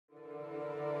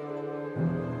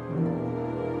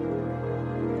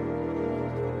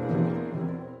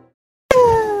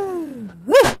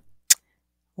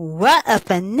What a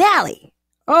finale!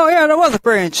 Oh yeah, that was a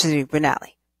very interesting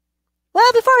finale.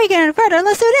 Well, before we get any further,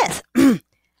 let's do this.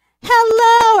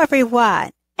 Hello,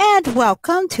 everyone, and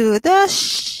welcome to the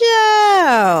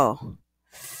show.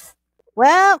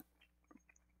 Well,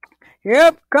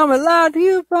 yep, coming live to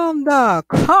you from the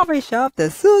coffee shop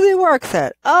that Susie works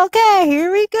at. Okay,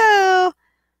 here we go.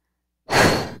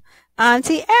 I'm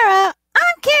Tiara,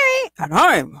 I'm Kerrie, and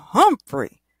I'm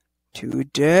Humphrey.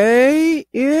 Today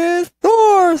is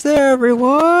Thursday,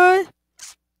 everyone.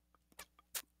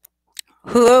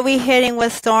 Who are we hitting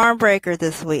with Stormbreaker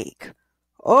this week?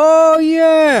 Oh,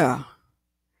 yeah.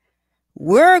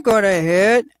 We're going to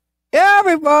hit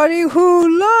everybody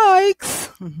who likes...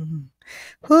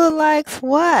 Who likes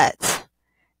what?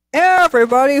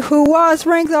 Everybody who watched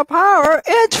Rings of Power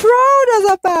and trolled us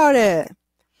about it.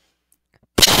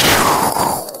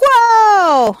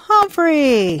 Whoa,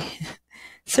 Humphrey.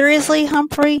 Seriously,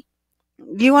 Humphrey?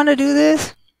 Do you want to do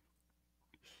this?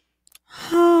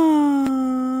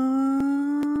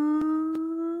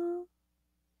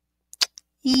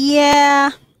 Yeah.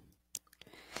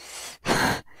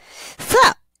 So,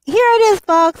 here it is,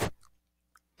 folks.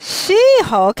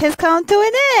 She-Hulk has come to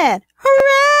an end.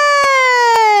 Hooray!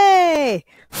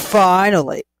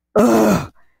 Finally.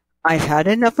 Ugh. I've had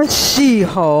enough of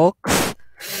She-Hulks.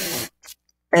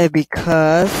 And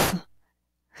because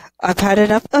I've had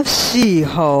enough of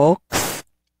She-Hulks.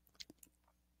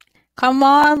 Come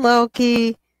on,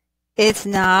 Loki. It's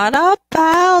not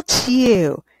about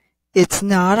you. It's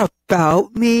not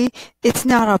about me. It's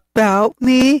not about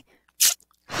me.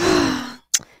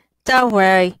 Don't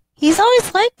worry. He's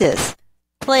always like this.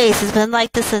 Please, he's been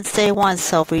like this since day one,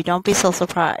 Sophie. Don't be so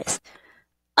surprised.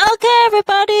 Okay,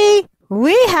 everybody.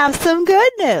 We have some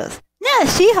good news. Now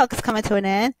She-Hulk is coming to an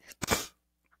end.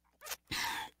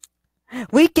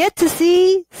 We get to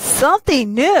see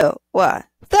something new. What?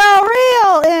 The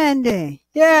real ending.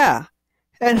 Yeah.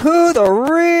 And who the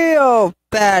real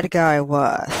bad guy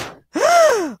was.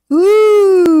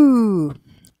 Ooh.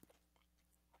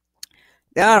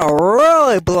 That'll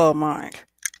really blow my mind.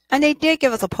 And they did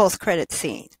give us a post-credit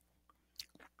scene.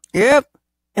 Yep.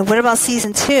 And what about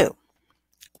season 2?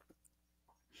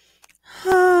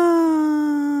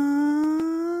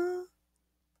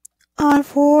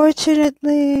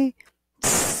 Unfortunately,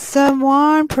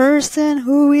 one person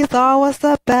who we thought was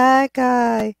the bad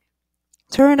guy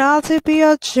turned out to be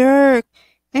a jerk,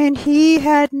 and he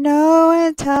had no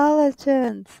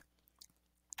intelligence.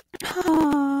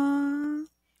 Aww,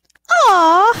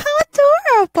 how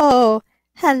adorable!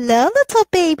 Hello, little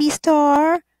baby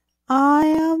star. I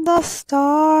am the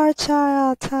star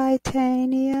child,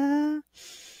 Titania.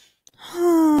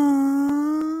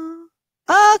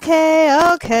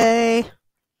 Okay.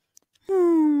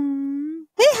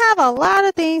 We have a lot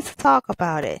of things to talk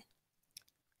about it.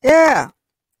 Yeah.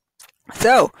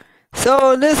 So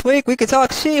this week we could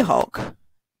talk She-Hulk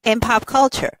and pop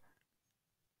culture.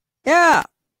 Yeah.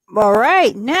 But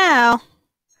right now,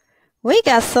 we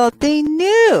got something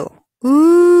new.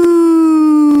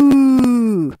 Ooh.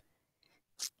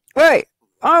 Wait,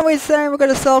 aren't we saying we're going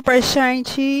to celebrate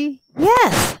Shang-Chi?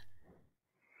 Yes.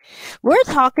 We're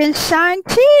talking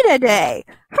Shang-Chi today.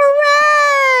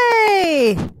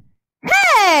 Hooray!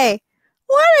 Hey,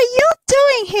 what are you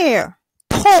doing here?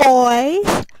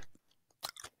 Toys?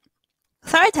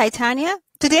 Sorry, Titania.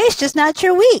 Today's just not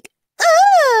your week.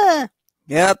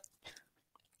 Yep.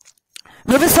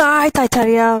 Move aside,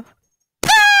 Titania.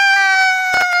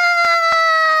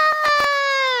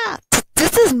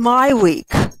 This is my week.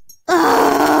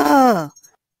 Ugh,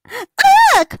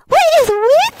 what is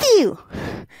with you?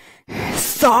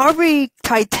 Sorry,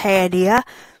 Titania,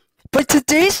 but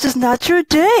today's just not your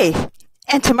day.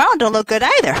 And tomorrow don't look good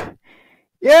either.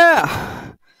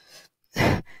 Yeah.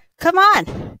 Come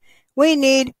on. We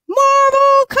need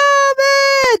Marvel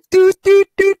Comics.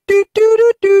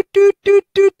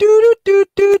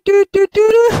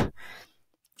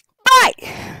 Bye.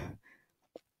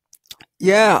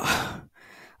 Yeah.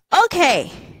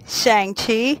 Okay,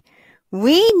 Shang-Chi.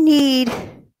 We need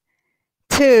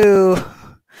to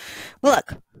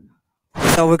look.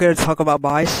 So we're going to talk about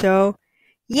my show?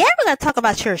 Yeah, we're going to talk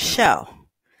about your show.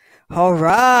 All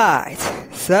right.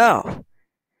 So,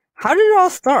 how did it all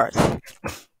start?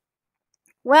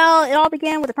 Well, it all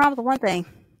began with the promise of one thing.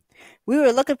 We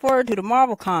were looking forward to the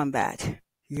Marvel combat.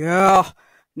 Yeah,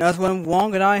 that's when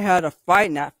Wong and I had a fight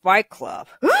in that fight club.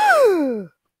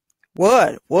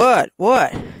 What?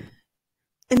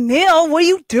 Emil, what are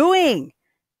you doing?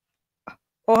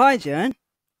 Oh, hi, Jen.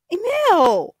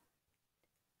 Emil!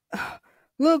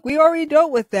 Look, we already dealt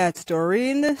with that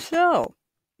story in the show.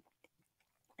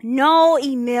 No,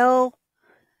 Emil.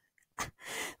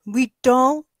 We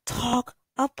don't talk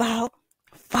about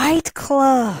Fight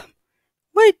Club.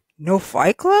 Wait, no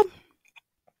Fight Club?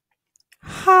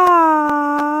 Ha.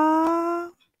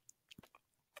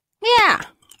 Yeah.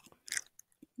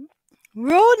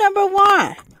 Rule number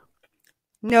 1.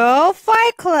 No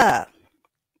Fight Club.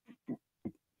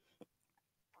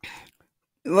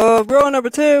 Rule number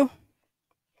 2.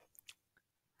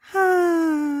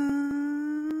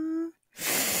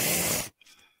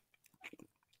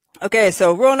 Okay,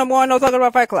 so rule number 1, no talking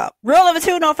about Fight Club. Rule number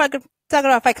 2, no talking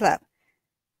about Fight Club.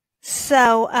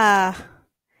 So,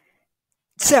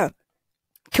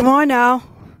 come on now.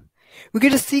 We're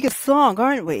gonna sing a song,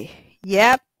 aren't we?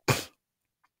 Yep.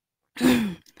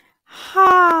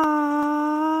 Ha.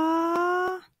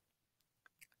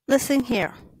 Listen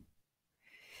here.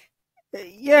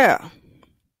 Yeah.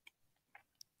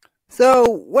 So,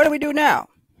 what do we do now?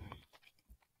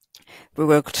 We're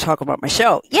going to talk about my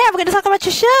show. Yeah, we're going to talk about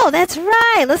your show. That's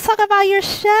right. Let's talk about your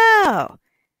show.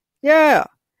 Yeah.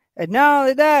 And not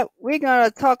only that, we're going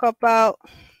to talk about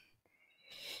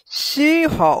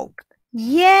She-Hulk.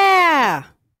 Yeah.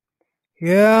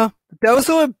 Yeah. That was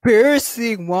so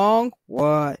embarrassing, Wong.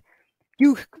 What?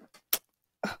 We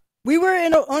were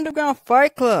in an underground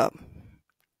fight club.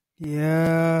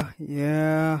 Yeah.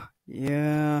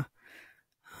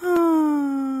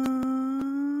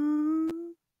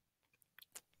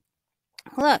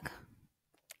 Look.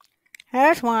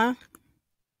 Here's one.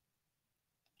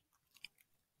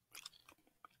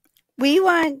 We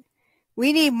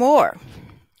need more.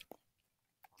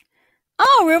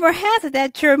 Oh, rumor has it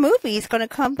that your movie is going to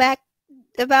come back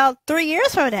about 3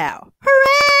 years from now.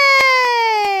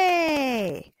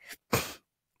 Hooray!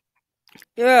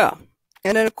 Yeah.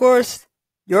 And then, of course,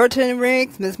 your 10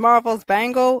 rings, Ms. Marvel's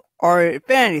bangle, or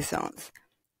Infinity Stones.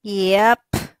 Yep.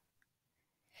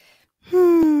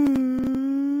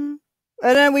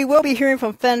 And then we will be hearing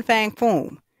from Fen Fang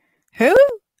Foom. Who?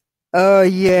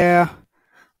 Yeah.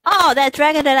 Oh, that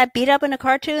dragon that I beat up in the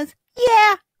cartoons?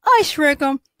 Yeah, I shrink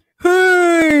him.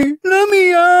 Hey, let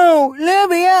me out.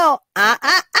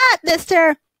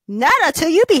 Mister. Not until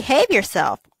you behave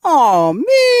yourself. Oh,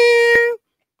 man.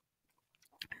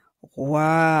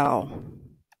 Wow.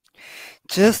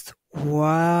 Just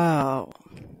wow.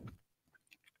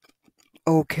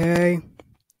 Okay.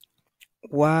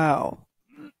 Wow.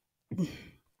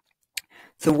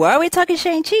 So why are we talking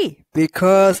Shang-Chi?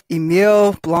 Because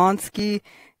Emil, Blonsky,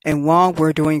 and Wong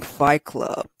were doing Fight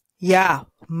Club. Yeah,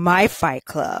 my Fight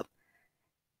Club.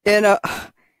 And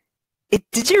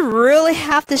did you really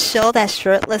have to show that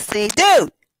shirtless scene?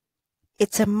 Dude!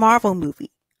 It's a Marvel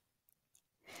movie.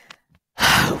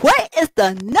 What is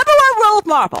the number 1 rule of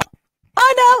Marvel?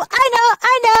 Oh no,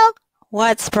 I know.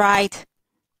 What's right?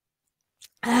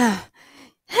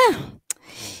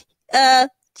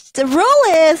 The rule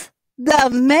is the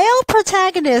male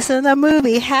protagonist in the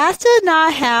movie has to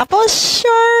not have a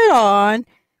shirt on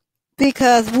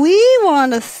because we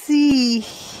want to see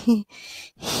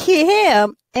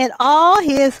him in all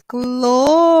his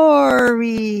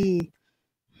glory.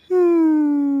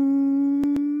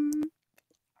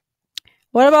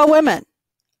 What about women?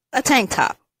 A tank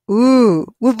top. Ooh,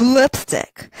 with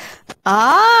lipstick.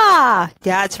 Ah,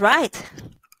 that's right.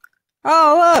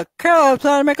 Oh, look, Carol's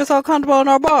trying to make us all comfortable in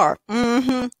our bar.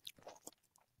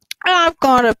 I'm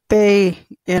gonna be,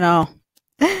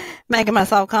 making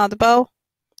myself comfortable.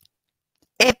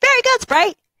 It's very good,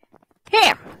 Sprite.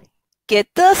 Here, get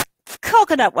this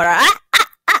coconut water.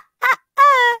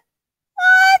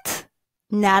 What?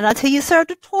 Not until you serve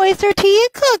the toys or tea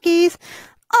and cookies.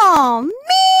 Oh, man.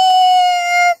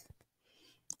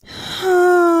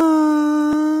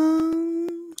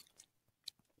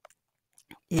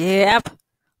 Yep.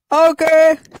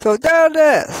 Okay, so there it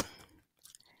is.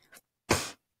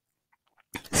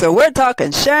 So we're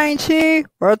talking Shang-Chi,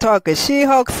 we're talking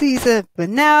She-Hulk season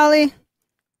finale,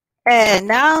 and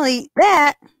not only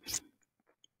that,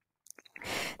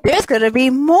 there's going to be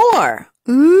more.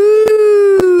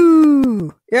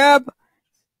 Ooh. Yep.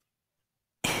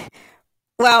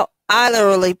 Well, I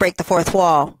literally break the fourth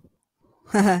wall.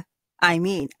 I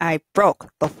mean, I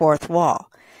broke the fourth wall.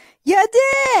 You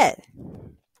did!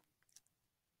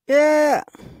 Yeah.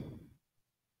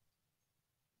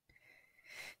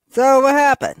 So what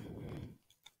happened?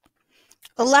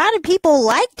 A lot of people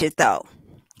liked it, though.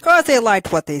 Of course they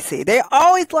liked what they see. They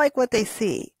always like what they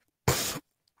see.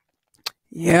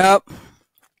 Yep.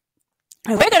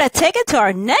 And we're going to take it to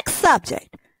our next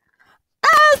subject.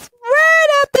 As right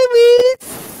after we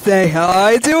say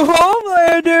hi to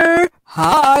Homelander.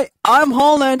 Hi, I'm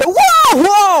Homelander.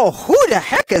 Whoa! Who the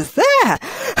heck is that?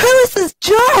 Who is this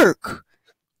jerk?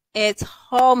 It's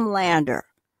Homelander.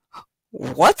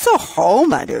 What's a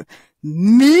Homelander?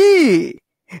 Me.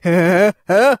 Am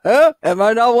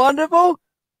I not wonderful?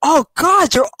 Oh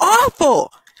God, you're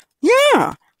awful.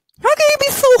 Yeah. How can you be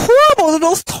so horrible to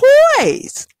those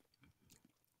toys?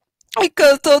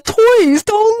 Because the toys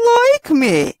don't like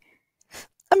me.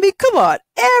 I mean, come on.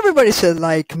 Everybody should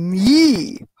like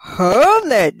me.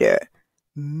 Homelander.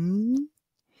 No,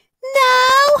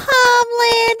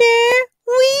 Homelander.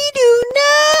 We do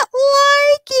not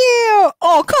like you.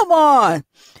 Oh, come on.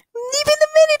 Even the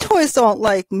mini toys don't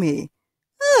like me.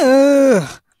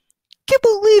 Ugh. Can't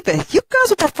believe it. You guys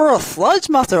would prefer a sludge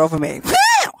monster over me.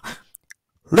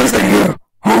 Listen here,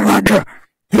 Homelander.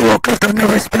 You will give them no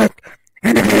respect,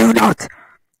 and if you do not,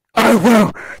 I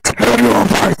will tear you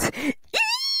apart.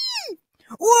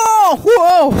 Whoa,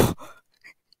 whoa.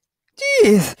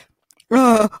 Jeez.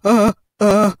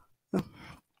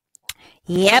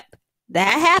 Yep,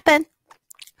 that happened.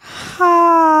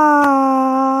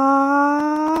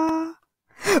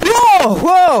 Whoa,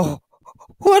 whoa.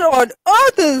 What on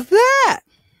earth is that?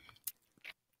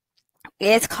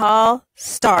 It's called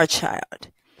Star Child.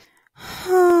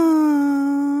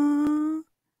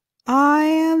 I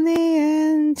am the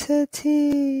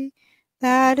entity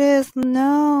that is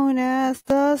known as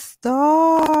the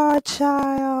Star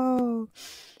Child.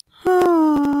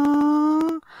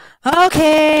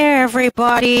 Okay,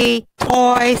 everybody.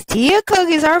 Toys, tea, and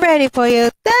cookies are ready for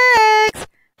you. Thanks.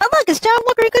 And look, it's John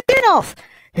Walker and Good Dinners.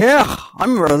 Yeah,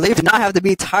 I'm relieved to not have to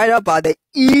be tied up by the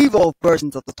evil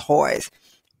versions of the toys.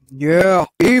 Yeah,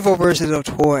 evil versions of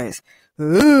toys.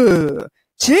 Ooh.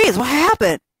 Jeez, what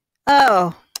happened?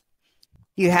 Oh,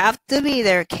 you have to be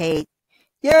there, Kate.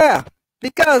 Yeah,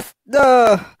 because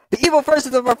the evil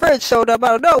versions of our friends showed up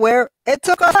out of nowhere and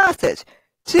took us hostage.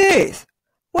 Jeez,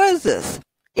 what is this?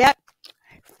 Yep,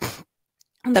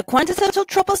 the quintessential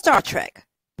trope of Star Trek.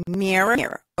 Mirror,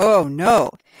 mirror. Oh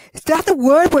no, is that the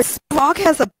word where Spock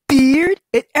has a beard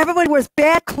and everybody wears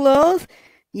bad clothes?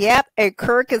 Yep, and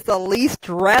Kirk is the least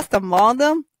dressed among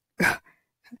them.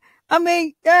 I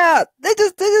mean, yeah, they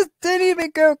just didn't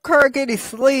even give Kirk any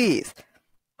sleeves.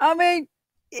 I mean,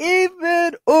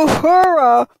 even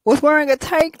Uhura was wearing a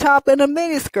tank top and a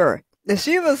miniskirt, and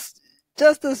she was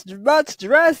just as much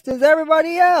dressed as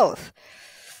everybody else.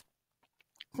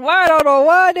 Well, I don't know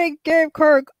why they gave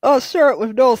Kirk a shirt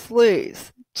with no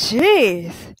sleeves.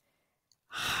 Jeez.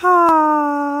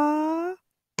 Ha.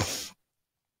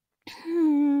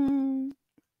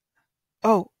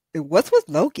 Oh, what's with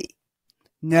Loki?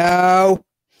 No.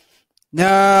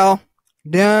 No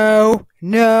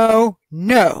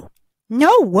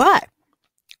what?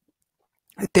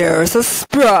 There's a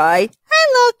Sprite. Hi,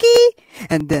 Loki.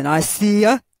 And then I see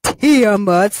a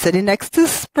Tiamat sitting next to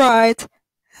Sprite.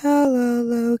 Hello,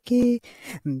 Loki.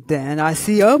 And then I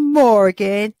see a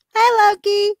Morgan. Hi,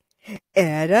 Loki.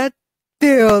 And a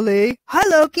Billy. Hi,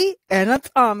 Loki. And a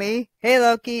Tommy. Hey,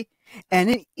 Loki.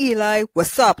 And an Eli.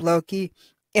 What's up, Loki?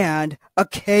 And a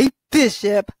Kate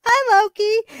Bishop. Hi,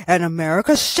 Loki. And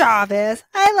America Chavez.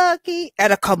 Hi, Loki.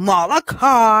 And a Kamala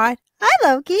Khan. Hi,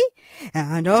 Loki.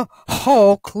 And a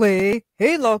Hulkling.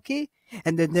 Hey, Loki.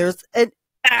 And then there's an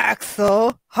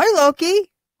Axel. Hi,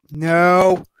 Loki.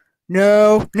 No.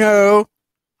 I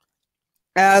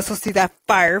also see that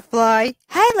Firefly.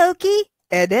 Hi, Loki.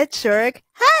 And that Shark.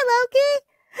 Hi, Loki.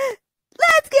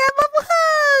 Let's give him a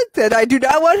hug. And I do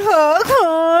not want hug.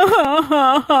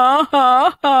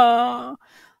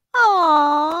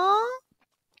 Aww.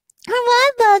 Come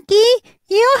on, Loki.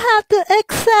 You have to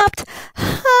accept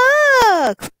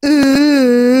hugs.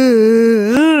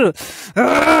 Ooh.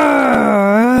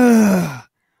 Ha.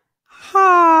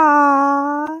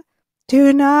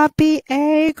 Do not be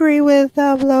angry with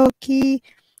them, Loki.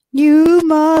 You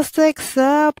must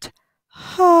accept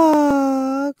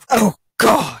hugs. Oh,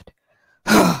 God.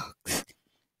 Hugs.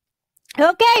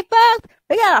 Okay, folks.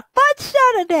 We got a fun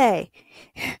show today.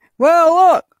 Well,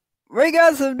 look. We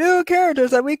got some new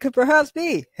characters that we could perhaps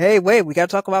be. Hey, wait. We got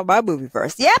to talk about my movie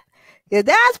first. Yep. Yeah,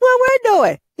 that's what we're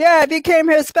doing. Yeah, if you came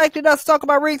here expecting us to talk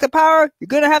about Rings of Power, you're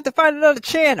going to have to find another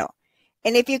channel.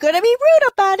 And if you're going to be rude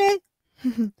about it,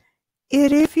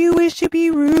 and if you wish to be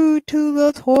rude to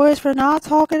the toys for not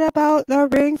talking about the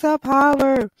Rings of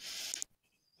Power,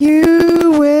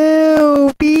 you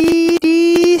will be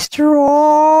destroyed.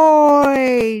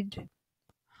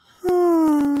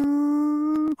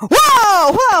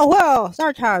 Whoa!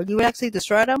 Star Child, you would actually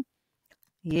destroy them?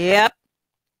 Yep.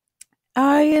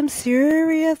 I am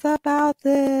serious about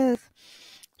this.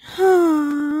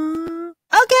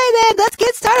 Okay then, let's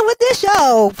get started with this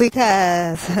show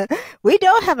because we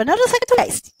don't have another second to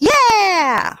waste.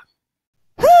 Yeah!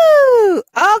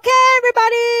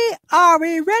 Are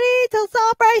we ready to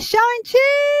celebrate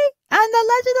Shang-Chi and the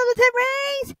Legend of the Ten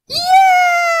Rings?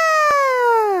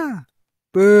 Yeah!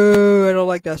 Boo, I don't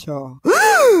like that show.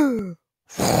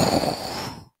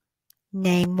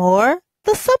 Namor,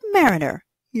 the Submariner.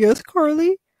 Yes,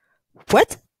 Carly?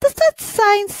 What does that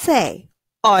sign say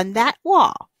on that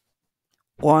wall?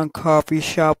 One coffee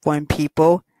shop, one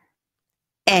people.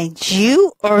 And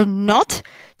you are not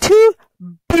to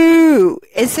boo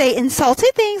and say insulting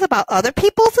things about other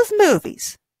people's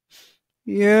movies.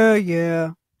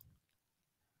 Yeah.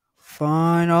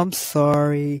 Fine, I'm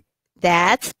sorry.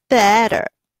 That's better.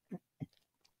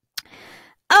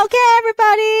 Okay,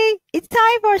 everybody, it's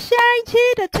time for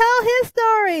Shang-Chi to tell his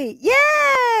story.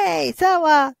 Yay!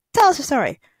 So, tell us your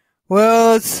story.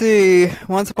 Well, let's see.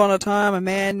 Once upon a time, a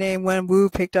man named Wen Wu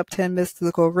picked up 10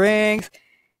 mystical rings,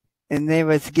 and he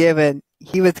was given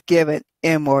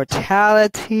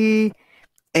immortality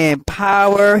and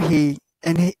power. He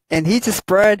just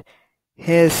spread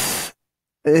his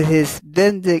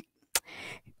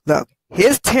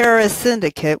terrorist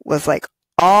syndicate was like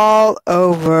all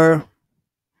over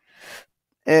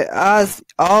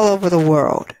the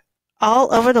world.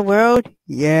 All over the world?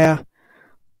 Yeah.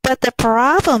 But the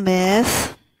problem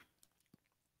is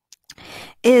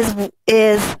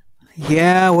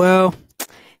yeah, well,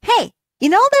 hey, you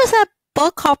know there's a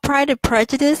book called Pride and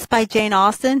Prejudice by Jane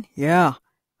Austen? Yeah.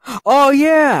 Oh,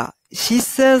 yeah. She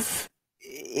says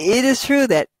it is true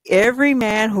that every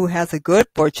man who has a good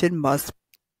fortune must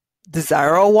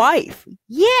desire a wife.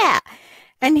 Yeah.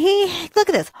 And look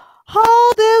at this.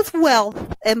 All this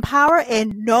wealth and power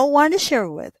and no one to share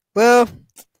with. Well,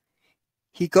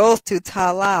 he goes to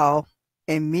Ta Lao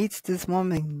and meets this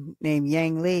woman named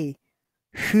Yang Li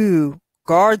who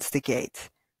guards the gates.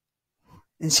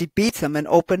 And she beats him in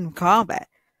open combat.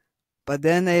 But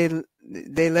then they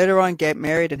later on get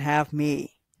married and have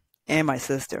me and my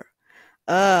sister.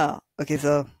 Oh, okay,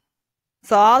 so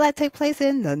all that took place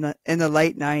in the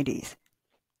late 90s.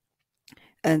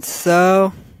 And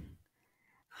so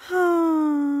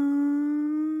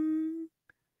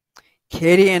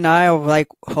Katie and I were like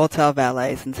hotel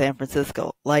valets in San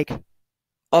Francisco, like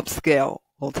upscale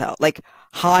hotel, like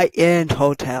high-end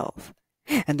hotels.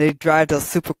 And they drive those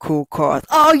super cool cars.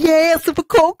 Oh yeah, super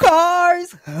cool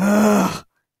cars!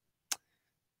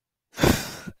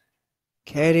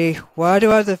 Katie, why do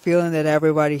I have the feeling that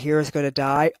everybody here is going to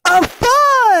die? Of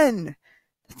fun!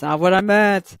 That's not what I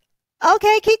meant.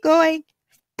 Okay, keep going.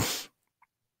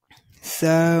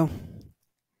 So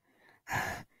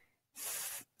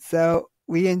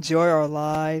we enjoy our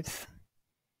lives.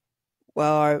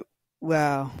 Well,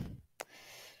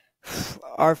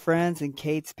 our friends and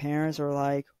Kate's parents are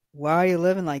like, why are you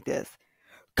living like this?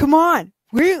 Come on,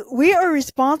 we are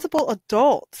responsible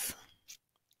adults.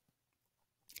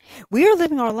 We are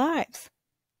living our lives.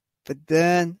 But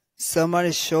then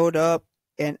somebody showed up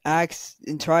and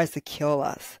tries to kill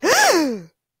us.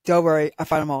 Don't worry, I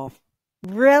fight them off.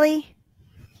 Really?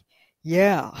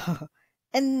 Yeah.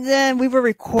 And then we were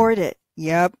recorded.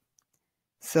 Yep.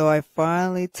 So I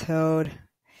finally told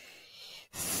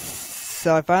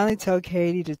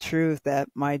Katie the truth that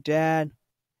my dad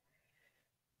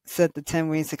sent the 10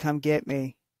 Wings to come get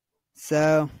me.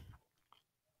 So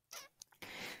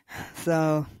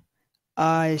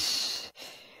I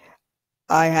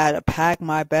had to pack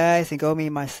my bags and go meet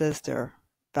my sister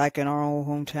back in our old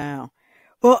hometown.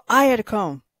 Well, I had to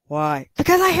come. Why?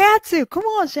 Because I had to. Come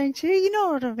on, Shang-Chi. You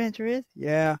know what an adventure is.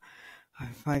 Yeah.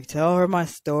 If I tell her my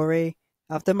story,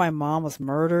 after my mom was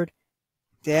murdered,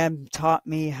 Dad taught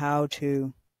me how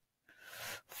to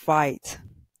fight.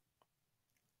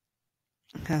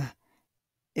 And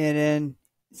then...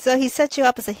 So he set you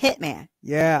up as a hitman?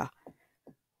 Yeah.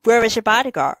 Where is your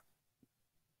bodyguard?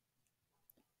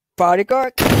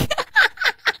 Bodyguard?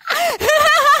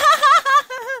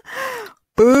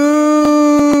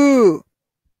 Boo!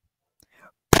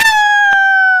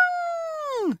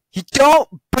 You don't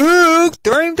boo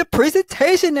during the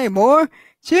presentation anymore.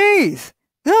 Jeez.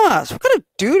 Gosh, what kind of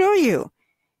dude are you?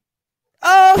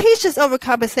 Oh, he's just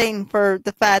overcompensating for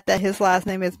the fact that his last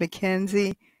name is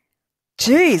Mackenzie.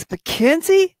 Jeez,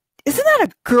 Mackenzie? Isn't that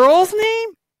a girl's name?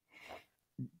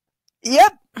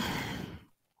 Yep.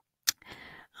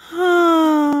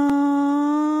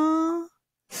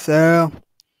 So,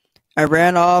 I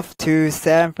ran off to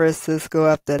San Francisco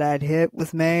after that hit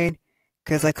was made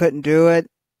because I couldn't do it.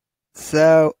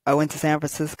 So, I went to San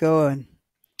Francisco and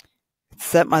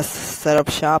set up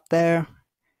shop there.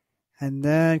 And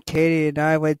then Katie and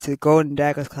I went to Golden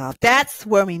Dagger's Club. That's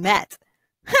where we met.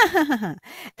 And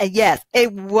yes,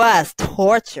 it was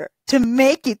torture to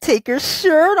make you take your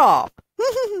shirt off.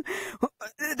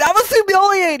 That was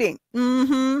humiliating.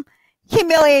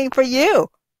 humiliating for you,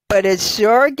 but it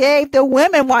sure gave the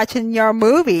women watching your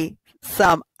movie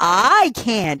some eye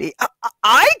candy.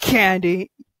 Eye candy?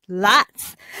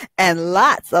 Lots and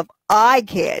lots of eye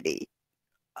candy.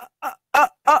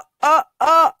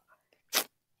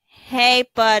 Hey,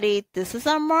 buddy, this is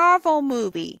a Marvel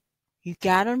movie. You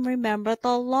gotta remember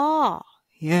the law.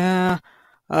 Yeah,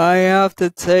 I have to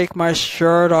take my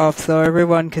shirt off so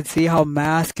everyone can see how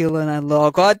masculine I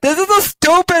look. Oh, this is a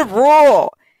stupid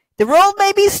rule! The rule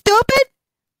may be stupid,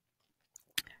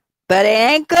 but it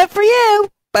ain't good for you.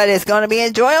 But it's gonna be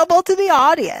enjoyable to the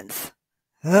audience.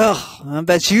 Ugh, I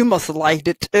bet you must have liked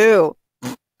it too.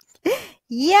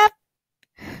 Yep.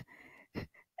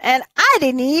 And I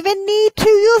didn't even need to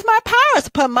use my powers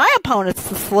to put my opponents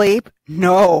to sleep.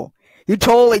 No, you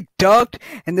totally ducked,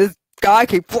 and this guy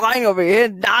came flying over here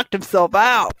and knocked himself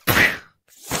out.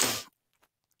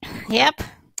 Yep.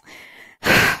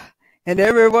 And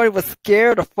everybody was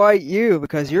scared to fight you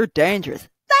because you're dangerous.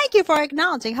 Thank you for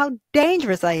acknowledging how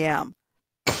dangerous I am.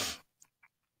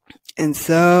 And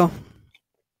so,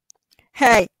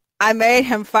 hey, I made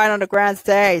him fight on the grand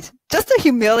stage just to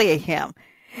humiliate him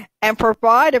and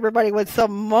provide everybody with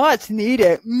some much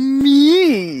needed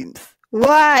memes.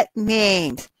 What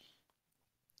memes?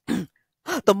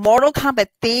 The Mortal Kombat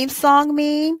theme song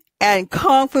meme and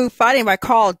Kung Fu Fighting by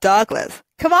Carl Douglas.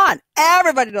 Come on,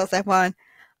 everybody knows that one.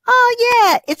 Oh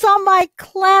yeah, it's on my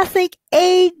classic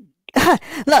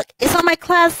Look, it's on my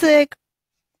classic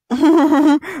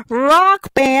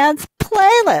rock bands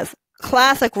playlist.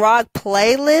 Classic rock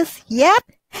playlist? Yep.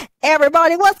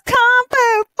 Everybody was Kung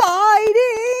Fu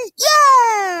fighting.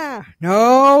 Yeah!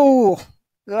 no,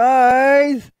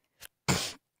 guys.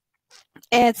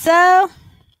 And so,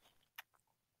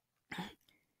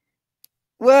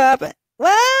 what happened?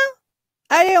 Well,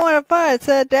 I didn't want to fight,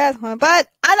 said that one, but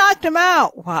I knocked him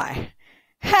out. Why?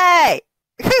 Hey!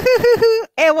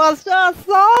 It was just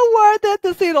so worth it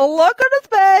to see the look on his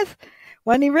face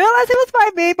when he realized he was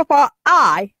fighting me before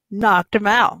I knocked him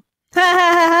out. Ha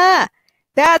ha ha ha!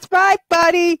 That's right,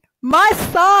 buddy. My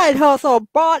side hustle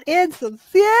brought in some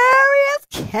serious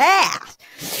cash.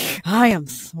 I am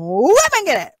swimming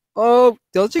in it. Oh,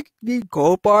 don't you need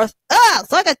gold bars?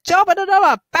 So I could jump in it up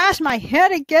and bash my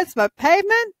head against my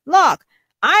pavement? Look,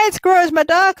 I ain't Scrooge, my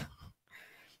duck.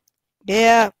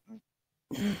 Yeah.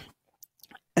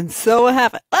 And so what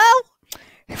happened?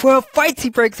 Well, a fight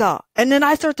scene breaks out, and then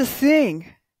I start to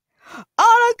sing. On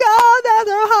a gold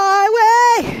desert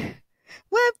highway,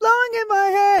 wind blowing in my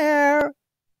hair.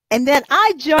 And then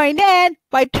I join in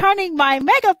by turning my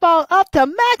megaphone up to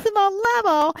maximum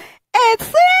level and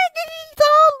singing so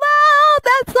loud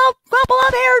that some couple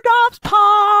of eardrops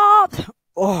popped.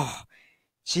 Oh,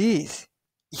 jeez.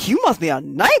 You must be a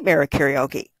nightmare at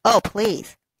karaoke. Oh,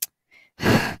 please.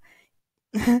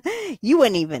 You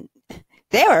wouldn't even...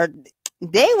 They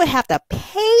would have to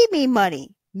pay me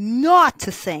money not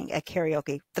to sing at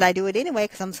karaoke. But I do it anyway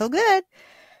because I'm so good.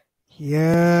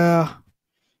 Yeah.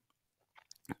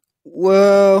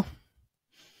 Well,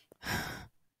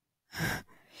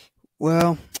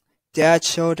 Dad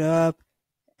showed up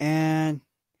and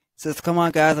says, "Come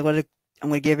on, guys, I'm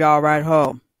gonna give y'all a ride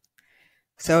home."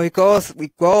 So we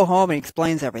go home and he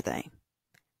explains everything.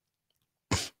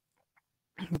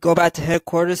 We go back to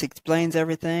headquarters, he explains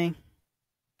everything.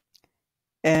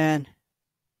 And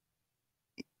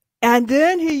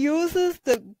then he uses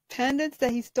the pendants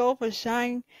that he stole from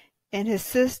Shang and his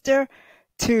sister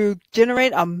to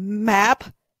generate a map.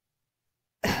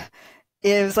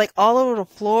 It was like all over the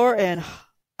floor, and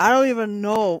I don't even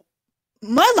know.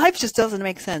 My life just doesn't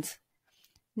make sense.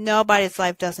 Nobody's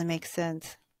life doesn't make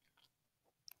sense.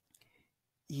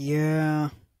 Yeah.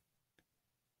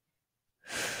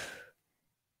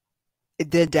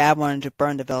 Then Dad wanted to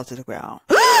burn the bell to the ground.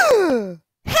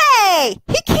 Hey!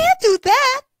 He can't do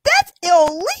that! That's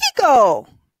illegal!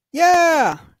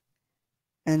 Yeah.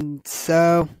 And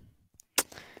so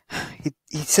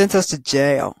he sent us to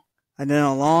jail. And then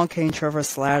along came Trevor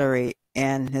Slattery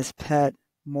and his pet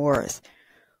Morris,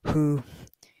 who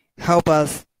help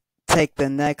us take the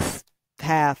next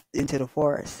path into the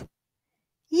forest.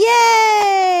 Yay!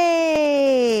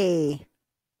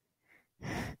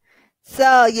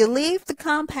 So you leave the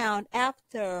compound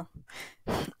after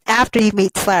you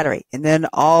meet Slattery. And then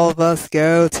all of us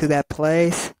go to that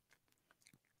place.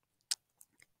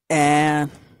 And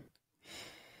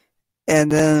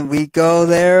then we go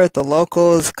there, the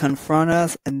locals confront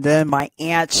us, and then my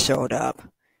aunt showed up.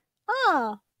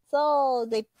 Oh, so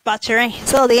they brought your aunt.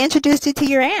 So they introduced you to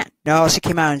your aunt. No, she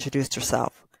came out and introduced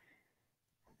herself.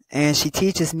 And she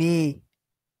teaches me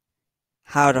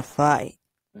how to fight.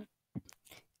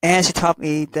 And she taught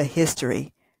me the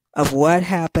history of what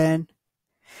happened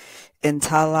in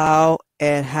Talau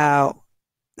and how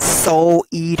Soul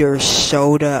Eaters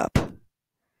showed up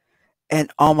and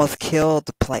almost killed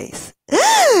the place.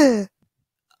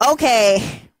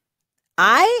 Okay,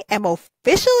 I am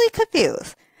officially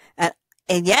confused,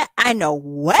 and yet I know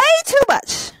way too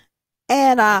much.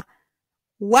 And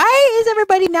why is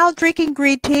everybody now drinking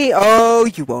green tea? Oh,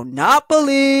 you will not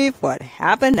believe what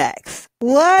happened next.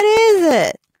 What is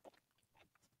it?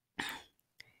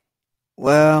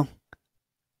 Well,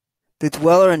 the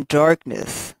Dweller in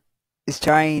Darkness is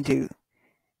trying to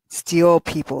steal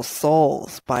people's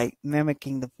souls by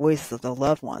mimicking the voices of their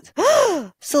loved ones.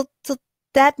 So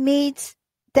that means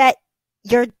that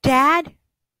your dad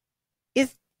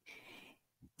is...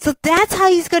 So that's how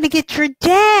he's going to get your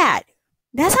dad.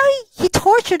 That's how he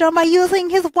tortured him by using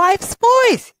his wife's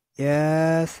voice.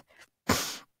 Yes.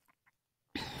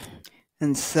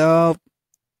 And so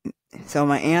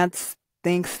my aunt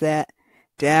thinks that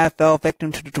Dad fell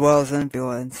victim to the Dweller's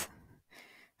influence,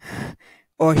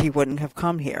 or he wouldn't have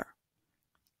come here.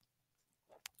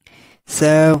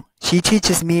 So she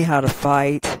teaches me how to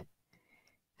fight.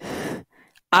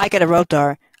 I get a rope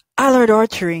dart. I learned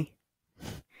archery.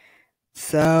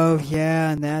 So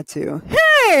yeah, and that too.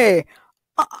 Hey!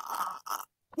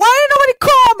 Why didn't nobody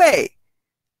call me?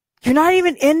 You're not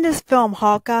even in this film,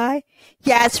 Hawkeye.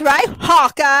 Yeah, that's right,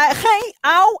 Hawkeye. Hey,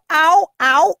 ow, ow,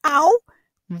 ow, ow.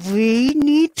 We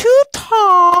need to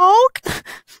talk.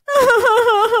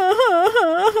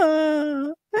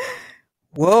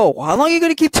 Whoa, how long are you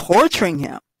going to keep torturing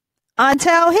him?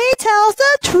 Until he tells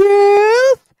the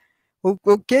truth. Well,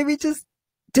 didn't he just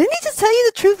tell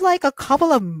you the truth like a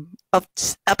couple of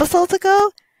episodes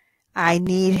ago? I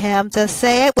need him to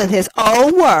say it with his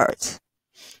own words.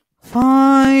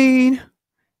 Fine.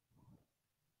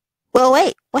 Well,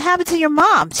 wait, what happened to your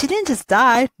mom? She didn't just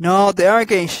die. No, the Iron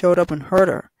Gang showed up and hurt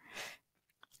her.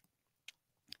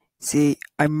 See,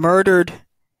 I murdered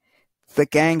the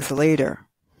gangs later.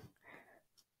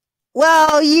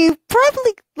 Well, you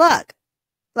probably... Look,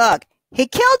 he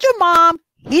killed your mom.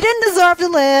 He didn't deserve to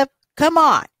live. Come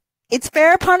on. It's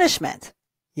fair punishment.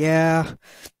 Yeah.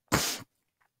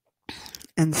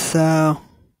 And so,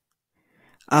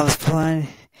 I was planning...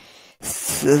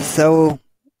 So,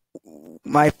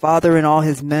 my father and all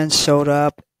his men showed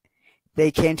up. They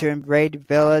came to invade the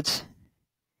village.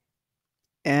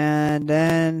 And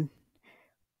then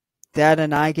Dad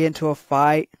and I get into a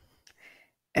fight.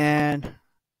 And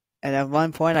at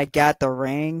one point I got the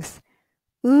rings.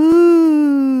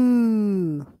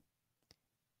 Ooh.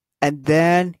 And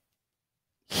then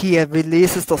he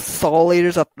releases the Soul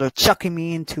Eaters after chucking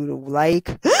me into the lake.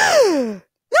 Not the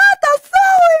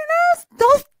Soul Eaters!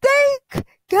 Those things,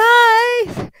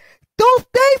 guys! Those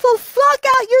things will suck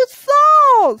out your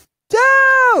souls!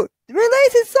 Dude!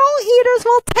 Releasing Soul Eaters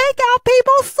will take out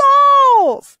people's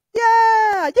souls!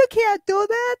 Yeah! You can't do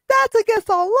that! That's against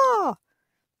the law!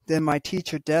 Then my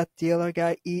teacher Death Dealer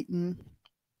got eaten.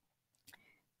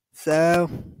 So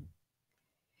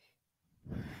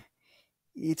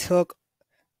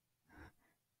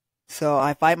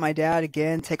I fight my dad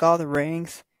again, take all the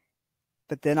rings,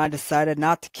 but then I decided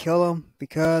not to kill him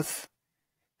because,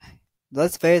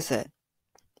 let's face it,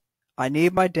 I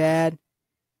need my dad.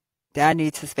 Dad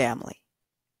needs his family.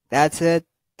 That's it.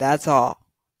 That's all.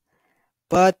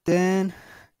 But then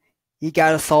he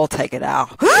got a soul taken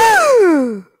out.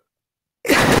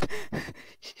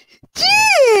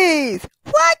 Jeez!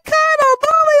 What kind of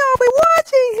movie are we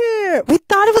watching here? We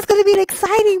thought it was going to be an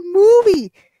exciting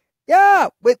movie. Yeah,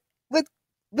 with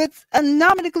a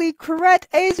nominally correct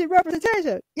Asian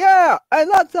representation. Yeah, and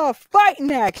lots of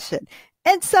fighting action.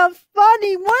 And some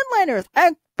funny one-liners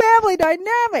and family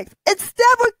dynamics.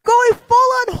 Instead, we're going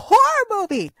full-on horror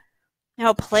movie.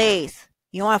 No, please.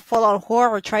 You want full-on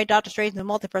horror? Try Doctor Strange in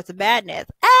the Multiverse of Madness.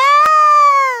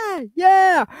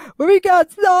 Yeah, we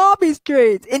got zombie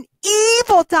Strange, an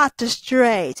evil Doctor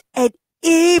Strange, an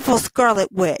evil Scarlet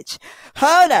Witch.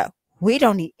 Oh no, we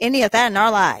don't need any of that in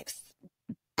our lives.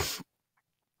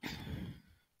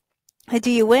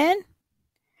 Do you win?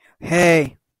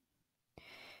 Hey,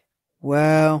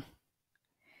 well,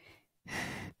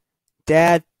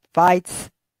 Dad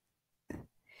fights.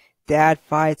 Dad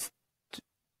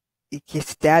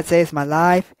saves my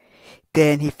life.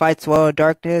 Then he fights Well in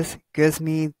Darkness, gives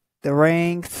me the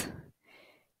rings,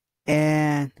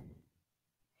 and,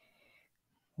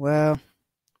 well,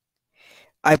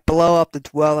 I blow up the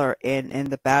Dweller in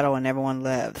the battle and everyone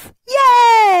lives.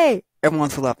 Yay!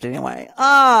 Everyone's left anyway.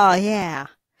 Oh, yeah.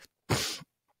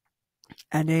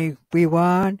 And then we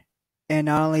won, and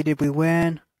not only did we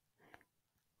win,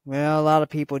 well, a lot of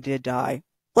people did die.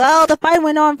 Well, the fight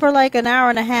went on for like an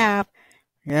hour and a half.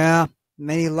 Yeah,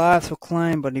 Many lives were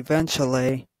claimed, but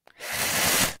eventually...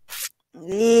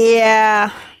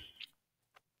 Yeah.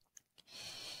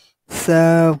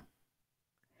 So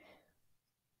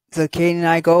Kate and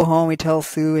I go home, we tell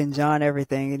Sue and John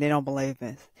everything, and they don't believe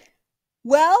us.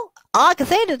 Well, all I can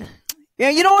say to...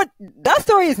 Yeah, you know what? That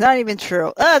story is not even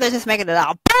true. They're just making it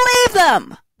up. Believe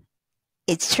them!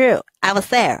 It's true. I was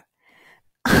there.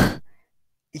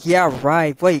 Yeah,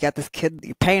 right. What, you got this kid,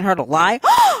 you're paying her to lie?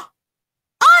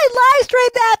 I live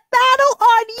streamed that battle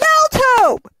on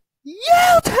YouTube!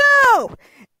 YouTube!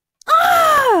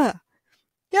 Ah!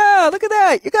 Yeah, look at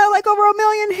that. You got like over 1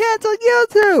 million hits on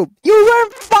YouTube. You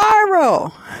went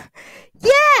viral.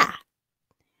 Yeah!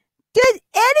 Did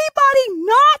anybody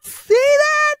not see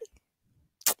that?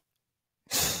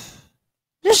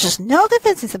 There's just no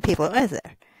convincing some people, is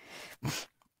there?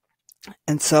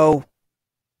 And so,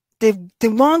 the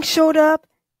Wong showed up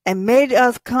and made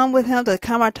us come with him to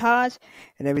Kamartage,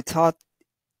 and then we talked.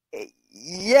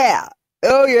 Yeah.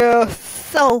 Oh, yeah.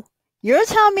 So, you're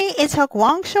telling me it took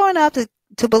Wong showing up to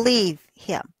believe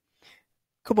him?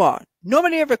 Come on.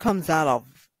 Nobody ever comes out of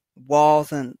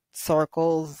walls and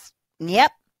circles.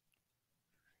 Yep.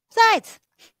 Besides,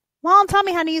 Wong taught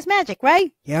me how to use magic,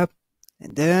 right? Yep.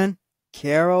 And then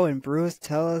Carol and Bruce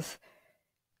tell us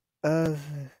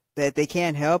that they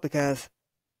can't help because...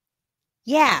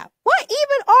 Yeah. What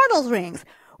even are those rings?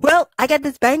 Well, I got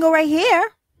this bangle right here.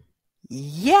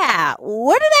 Yeah.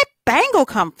 Where did that bangle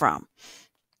come from?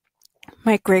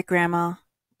 My great-grandma.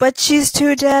 But she's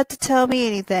too dead to tell me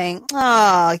anything.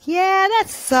 Oh, yeah, that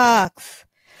sucks.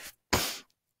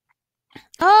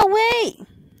 Oh, wait.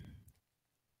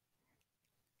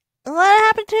 What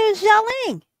happened to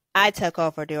Xiaoling? I took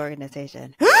over the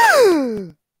organization.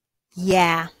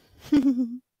 Yeah.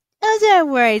 Oh, don't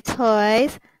worry,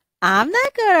 toys. I'm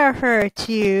not gonna hurt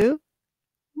you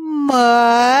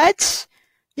much.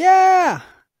 Yeah.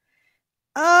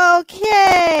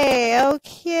 Okay.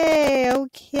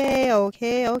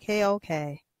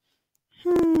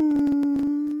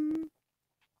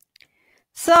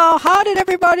 So, how did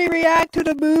everybody react to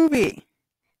the movie?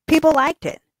 People liked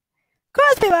it. Of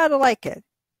course people had to like it.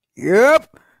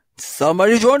 Yep.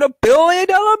 Somebody joined the $1 billion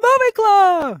movie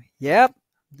club. Yep.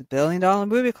 The $1 billion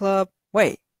movie club.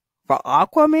 Wait. For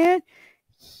Aquaman?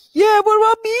 Yeah, what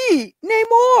about me?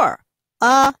 Namor.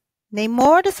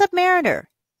 Namor the Submariner.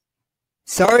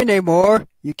 Sorry, Namor.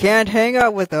 You can't hang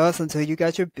out with us until you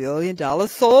got your $1 billion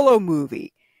solo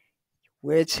movie.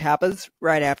 Which happens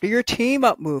right after your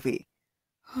team-up movie.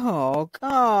 Oh,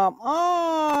 come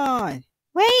on.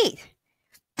 Wait.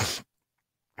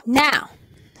 Now,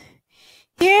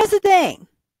 here's the thing.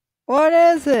 What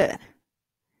is it?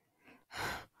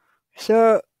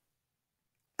 So,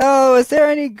 is there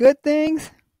any good things?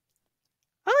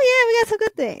 Oh, yeah, we got some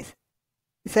good things.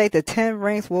 You say the 10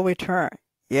 rings will return.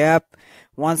 Yep.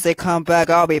 Once they come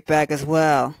back, I'll be back as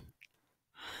well.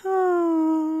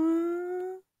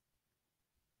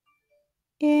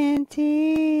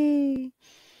 Auntie.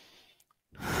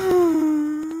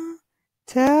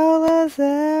 Tell us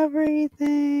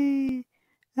everything.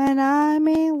 And I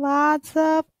mean lots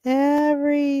of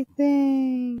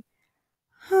everything.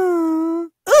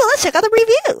 Ooh, let's check out the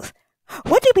reviews.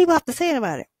 What do people have to say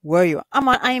about it? Where are you? I'm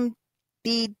on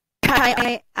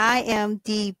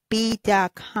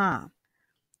imdb.com.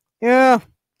 Yeah.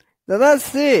 So let's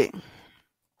see.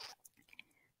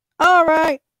 All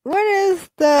right. What is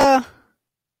the...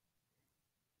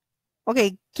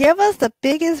 Okay, give us the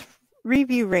biggest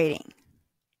review rating.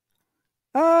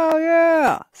 Oh,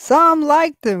 yeah. Some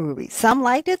liked the movie. Some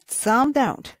liked it, some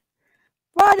don't.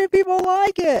 Why did people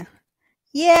like it?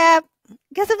 Yeah,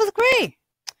 guess it was great.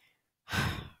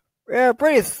 Yeah,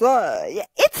 pretty sucks. Yeah,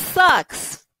 it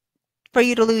sucks for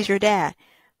you to lose your dad,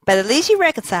 but at least you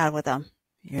reconciled with him.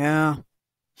 Yeah.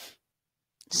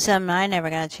 Something I never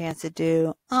got a chance to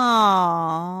do.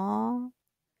 Aww.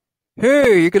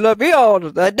 Hey, you can let me out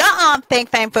of that. Nuh-uh, Pink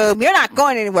Fang Foom. You're not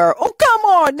going anywhere. Oh, come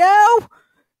on now.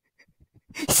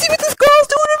 See what this girl's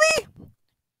doing to me?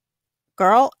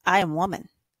 Girl, I am woman.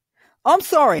 I'm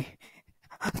sorry.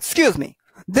 Excuse me.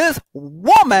 This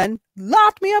woman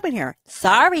locked me up in here.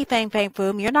 Sorry, Fang Fang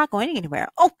Foom. You're not going anywhere.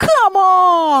 Oh, come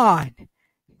on.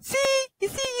 See? You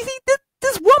see,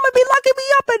 this woman be locking me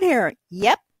up in here.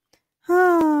 Yep.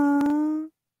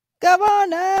 Come on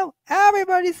now.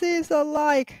 Everybody seems to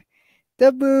like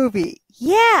the movie.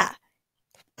 Yeah.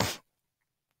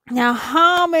 Now,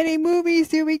 how many movies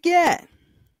do we get?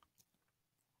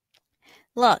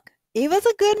 Look, it was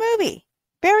a good movie.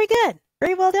 Very good.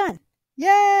 Very well done.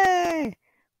 Yay!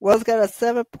 Well, it's got a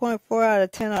 7.4 out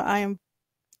of 10 on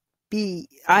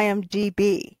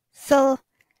IMDb. So,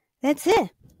 that's it.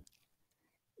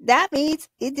 That means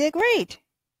it did great.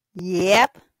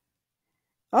 Yep.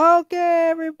 Okay,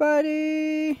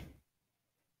 everybody.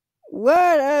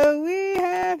 What do we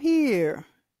have here?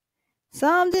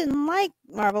 Some didn't like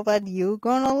Marvel, but you're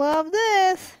gonna love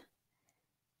this.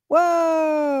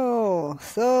 Whoa!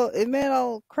 So it made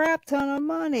a crap ton of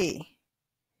money.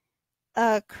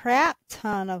 A crap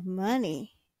ton of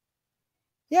money.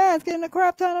 Yeah, it's getting a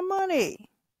crap ton of money.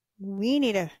 We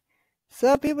need a...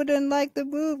 Some people didn't like the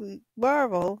movie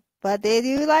Marvel, but they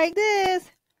do like this.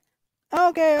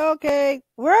 Okay.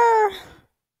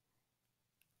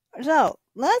 So,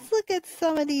 let's look at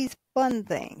some of these fun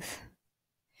things.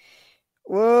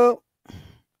 Well,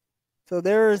 so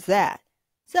there's that.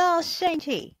 So,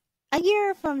 Shang-Chi, a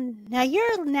year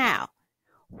now,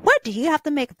 what do you have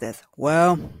to make of this?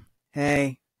 Well,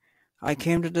 hey, I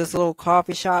came to this little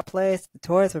coffee shop place. The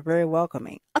toys were very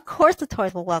welcoming. Of course the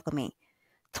toys were welcoming.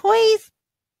 Toys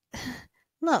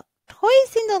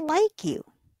seem to like you.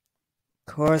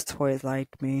 Of course toys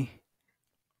liked me.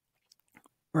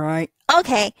 Right?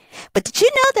 Okay, but did you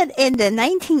know that in the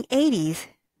 1980s,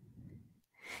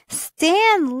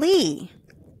 Stan Lee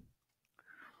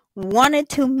wanted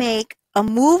to make a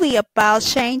movie about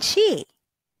Shang-Chi?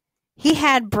 He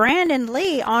had Brandon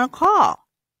Lee on call.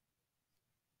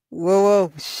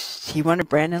 Whoa. He wanted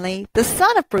Brandon Lee? The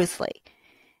son of Bruce Lee.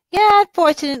 Yeah,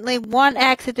 unfortunately, one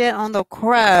accident on the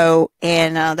Crow,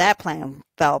 and that plan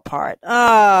fell apart.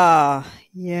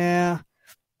 Yeah.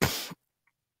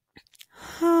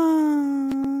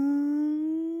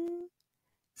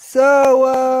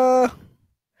 So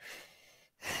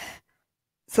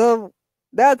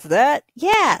that's that?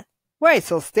 Yeah. Wait,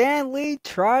 so Stan Lee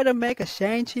tried to make a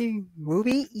Shang-Chi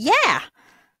movie? Yeah.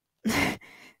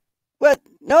 What?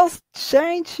 No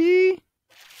Shang-Chi?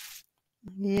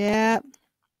 Yeah.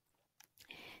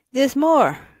 There's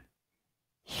more.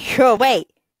 Oh, wait.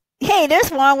 Hey,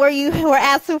 there's one where you were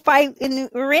asked to fight in the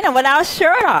arena without a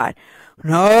shirt on.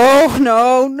 No.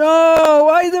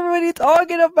 Why is everybody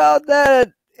talking about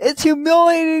that? It's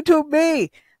humiliating to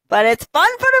me. But it's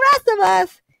fun for the rest of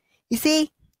us. You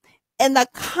see, in the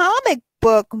comic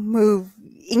book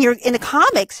in the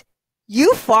comics,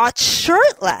 you fought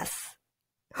shirtless.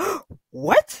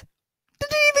 What? Did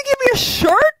they even give me a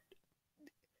shirt?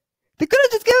 They could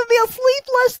have just given me a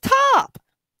sleeveless top.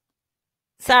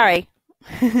 Sorry.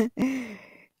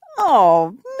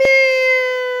 Oh,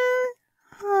 man.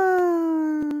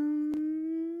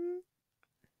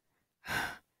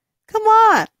 Come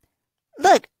on.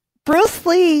 Look, Bruce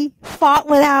Lee fought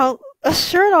without a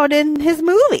shirt on in his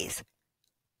movies.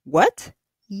 What?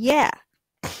 Yeah.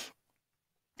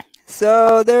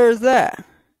 So there's that.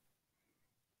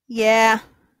 Yeah.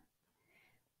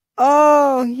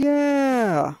 Oh,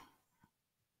 yeah.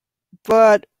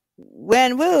 But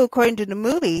Wen Wu, according to the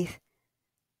movies,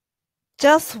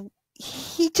 all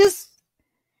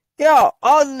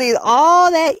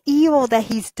that evil that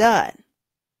he's done,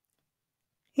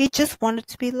 he just wanted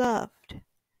to be loved.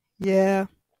 Yeah.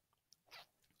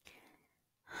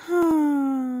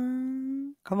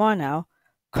 Come on now.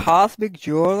 Cosmic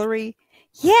jewelry?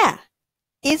 Yeah.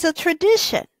 It's a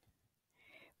tradition.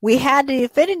 We had the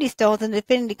Infinity Stones and the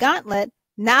Infinity Gauntlet.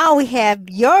 Now we have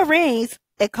your rings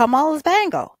at Kamala's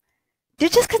bangle. They're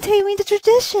just continuing the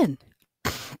tradition.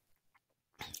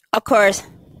 Of course,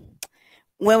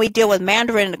 when we deal with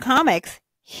Mandarin in the comics,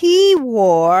 he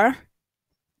wore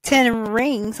 10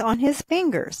 rings on his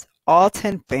fingers. All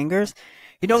 10 fingers?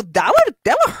 You know, that would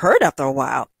hurt after a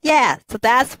while. Yeah, so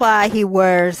that's why he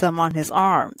wears them on his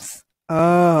arms.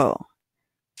 Oh.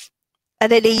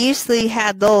 And then they usually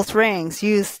had those rings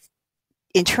used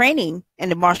in training in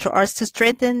the martial arts to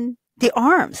strengthen the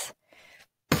arms.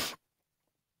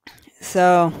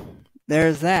 So,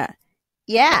 there's that.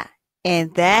 Yeah,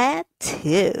 and that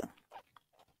too.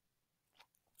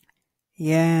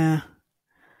 Yeah.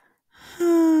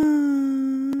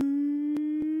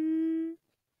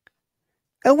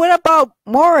 And what about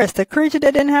Morris, the creature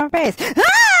that didn't have a face?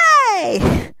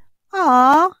 Hey!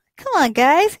 Aw, come on,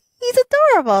 guys. He's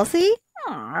adorable, see?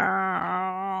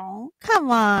 Aww, come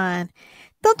on.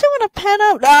 Don't you want to pet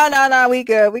him? No, we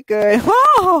good.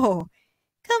 Whoa!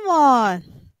 Come on.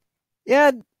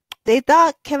 Yeah, they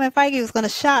thought Kevin Feige was going to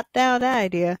shut down that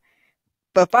idea.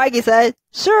 But Feige said,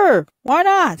 sure, why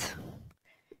not?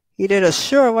 He did a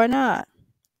sure, why not?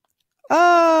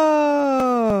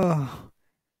 Oh,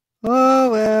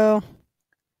 well.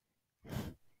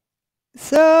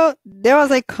 So, there was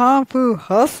a Kung Fu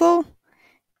Hustle?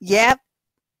 Yep.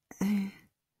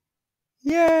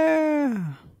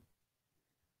 Yeah.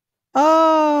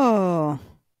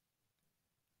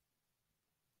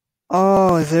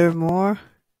 Oh, is there more?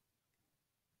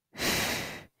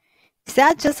 Is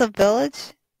that just a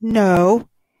village? No,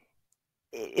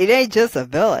 it ain't just a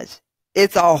village.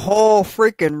 It's a whole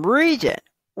freaking region.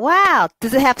 Wow.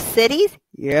 Does it have cities?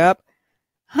 Yep.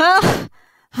 Huh.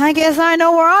 I guess I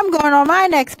know where I'm going on my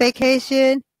next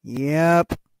vacation.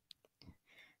 Yep.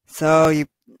 So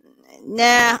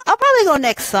Nah, I'll probably go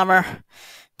next summer.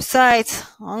 Besides,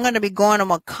 I'm going to be going to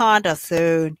Wakanda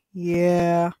soon.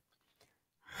 yeah.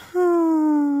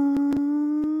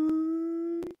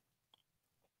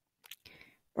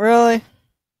 Really?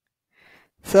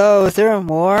 So, is there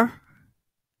more?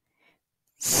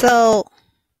 So,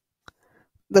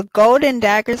 the Golden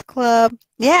Daggers Club,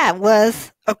 yeah, it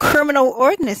was a criminal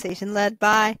organization led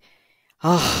by,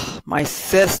 My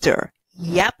sister.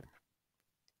 yep,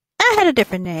 I had a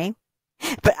different name,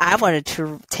 but I wanted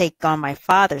to take on my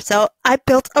father, so I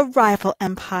built a rival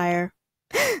empire.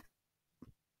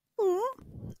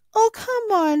 Oh,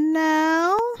 come on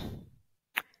now.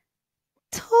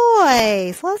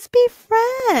 Toys, let's be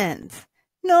friends.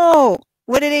 No,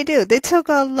 what did they do? They took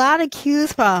a lot of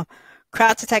cues from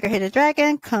Crouch Attacker Hidden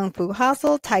Dragon, Kung Fu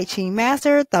Hustle, Tai Chi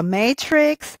Master, The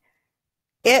Matrix,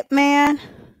 Ip Man,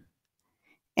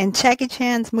 and Jackie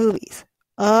Chan's movies.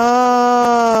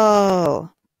 Oh.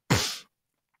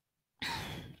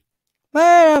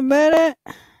 Wait a minute.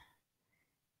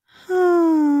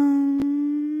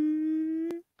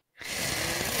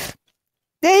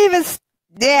 They even,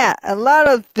 yeah, a lot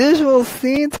of visual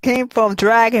scenes came from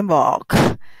Dragon Ball.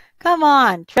 Come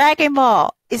on, Dragon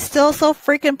Ball is still so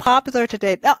freaking popular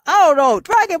today. Now, I don't know,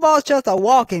 Dragon Ball's just a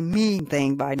walking meme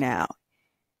thing by now.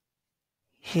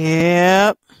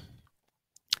 Yep.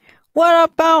 What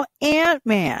about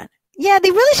Ant-Man? Yeah,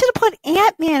 they really should have put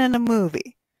Ant-Man in the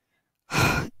movie.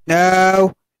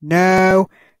 No, no,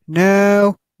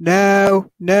 no,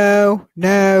 no, no,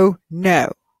 no,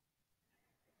 no.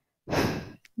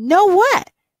 No what?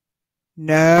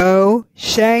 No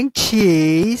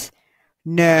Shang-Chi's.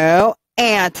 No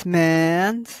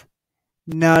Ant-Man's.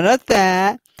 None of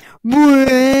that.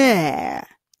 Bleh.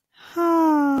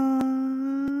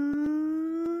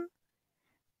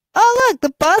 Oh, look,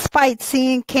 the bus fight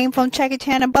scene came from Jackie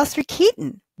Chan and Buster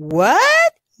Keaton.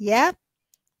 What? Yep,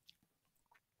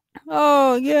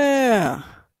 Oh, yeah.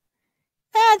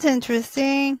 that's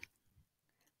interesting.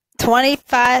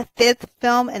 25th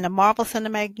film in the Marvel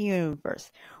Cinematic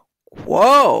Universe.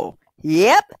 Whoa.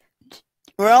 Yep,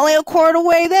 we're only a quarter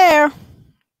way there.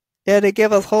 Yeah, they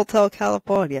give us Hotel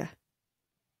California.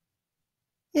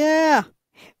 Yeah.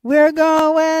 We're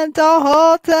going to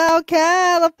Hotel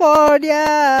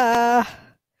California.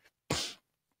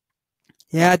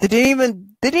 Yeah, they didn't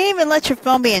even Let your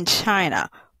film be in China.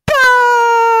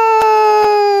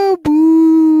 Boo!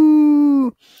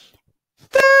 Boo!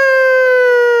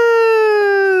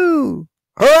 Boo!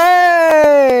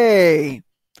 Hooray!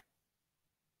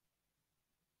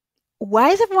 Why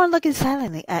is everyone looking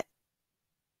silently at...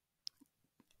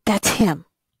 That's him.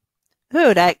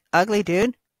 Who, that ugly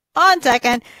dude? 1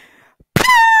 second.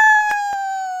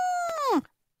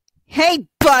 Hey,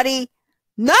 buddy!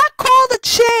 Not call the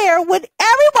chair when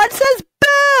everyone says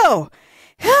boo!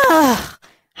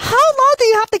 How long do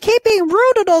you have to keep being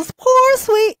rude to those poor,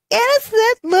 sweet,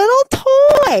 innocent little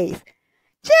toys?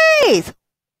 Jeez!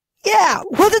 Yeah,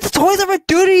 what did the toys ever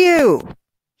do to you?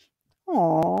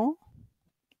 Aww.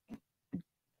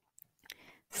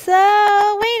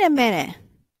 So, wait a minute.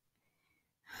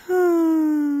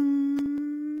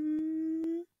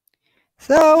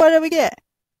 So, what did we get?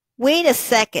 Wait a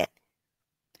second.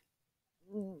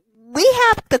 We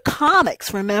have the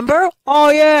comics, remember? Oh,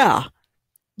 yeah.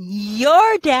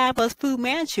 Your dad was Fu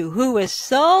Manchu, who was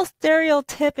so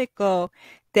stereotypical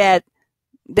that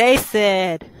they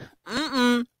said,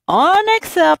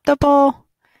 unacceptable.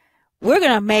 We're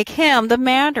going to make him the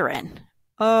Mandarin.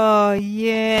 Oh,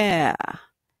 yeah.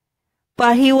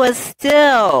 But he was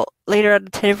still leader of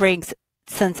the Ten Rings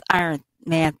since Iron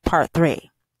Man Part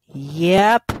 3.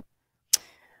 Yep.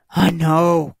 I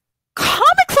know.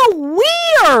 Comics are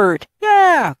weird.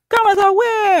 Yeah, comics are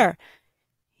weird.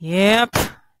 Yep.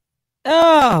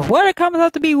 Oh, why do comics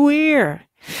have to be weird?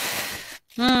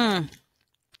 Wait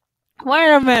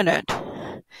a minute.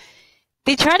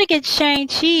 They tried to get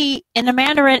Shang-Chi and the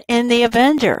Mandarin in the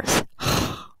Avengers.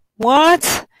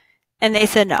 What? And they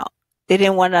said no. They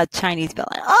didn't want a Chinese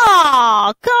villain.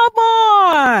 Oh, Come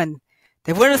on!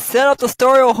 They would have set up the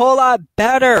story a whole lot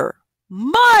better.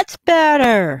 much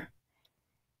better.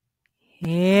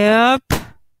 Yep.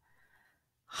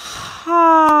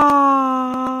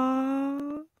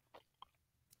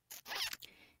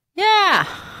 Yeah.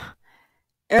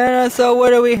 And so what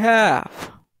do we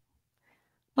have?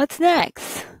 What's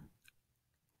next?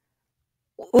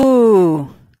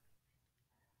 Ooh.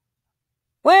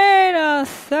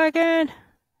 second.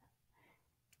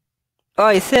 Oh,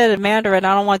 he said in Mandarin,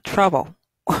 I don't want trouble.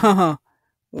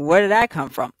 Where did that come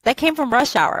from? That came from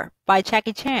Rush Hour by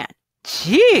Jackie Chan.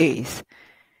 Jeez.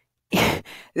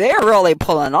 They're really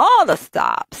pulling all the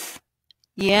stops.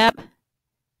 Yep.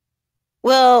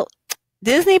 Well,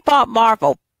 Disney bought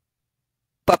Marvel,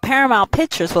 but Paramount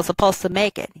Pictures was supposed to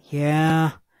make it.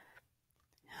 Yeah.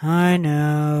 I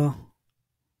know.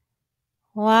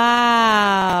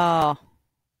 Wow.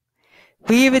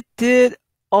 We even did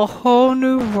a whole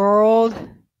new world.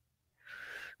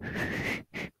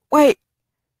 Wait,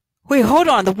 hold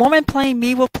on. The woman playing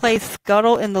me will play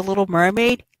Scuttle in The Little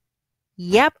Mermaid?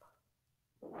 Yep.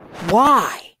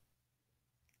 Why?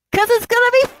 'Cause it's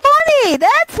gonna be funny.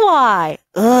 That's why.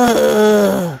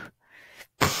 Ugh.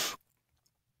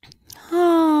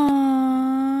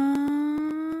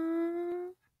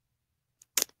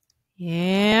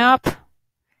 Yep.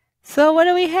 So what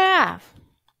do we have?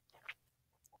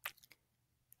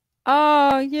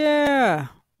 Oh, yeah.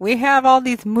 We have all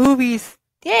these movies.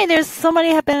 Yeah, there's so many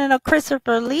have been in a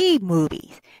Christopher Lee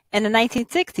movies in the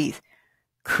 1960s.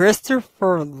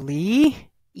 Christopher Lee?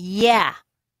 Yeah.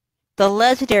 The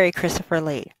legendary Christopher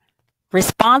Lee.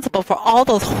 Responsible for all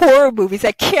those horror movies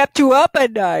that kept you up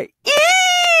at night.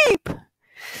 Eep!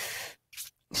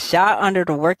 Shot under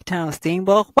the work town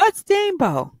steamboat. What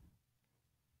steamboat?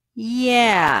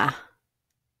 Yeah.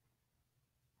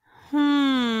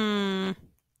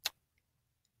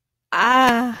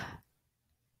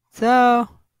 So,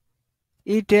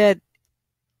 you did.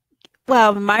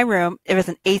 Well, in my room, there was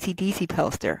an AC/DC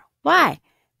poster. Why?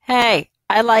 Hey,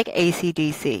 I like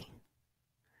AC/DC.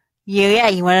 Yeah,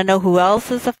 you want to know who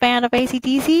else is a fan of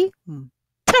AC/DC?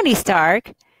 Tony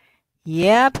Stark.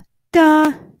 Yep.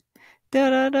 Da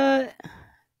da da da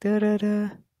da da da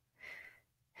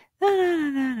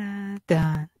da da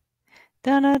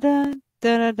da da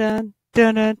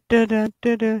da da da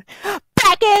da da.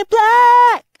 Back in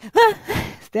black.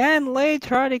 Stan Lee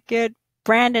tried to get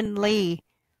Brandon Lee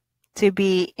to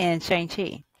be in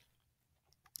Shang-Chi.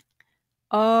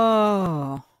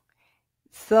 Oh,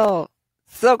 so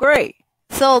great.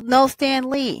 So no Stan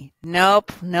Lee.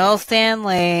 Nope, no Stan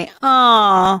Lee.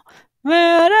 Aw,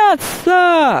 man, that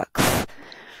sucks.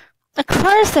 Of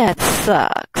course that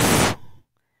sucks.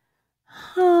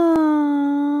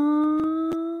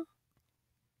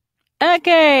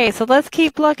 Okay, so let's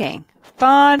keep looking.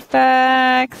 Fun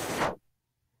facts.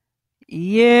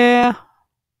 Yeah.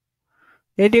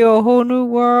 They do a whole new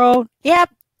world. Yep,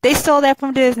 they stole that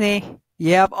from Disney.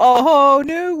 Yep, a whole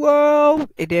new world.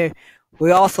 They did.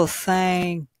 We also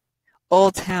sang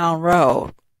Old Town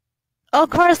Road. Of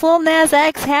course, Lil Nas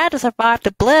X had to survive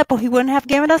the blip or he wouldn't have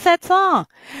given us that song.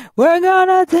 We're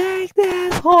gonna take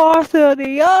this horse to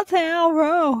the Old Town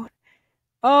Road.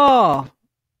 Oh,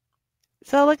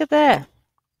 so look at that.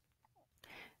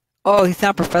 Oh, he's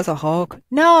not Professor Hulk?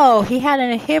 No, he had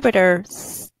an inhibitor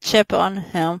chip on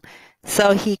him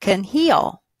so he can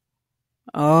heal.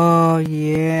 Oh,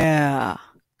 yeah.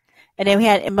 And then we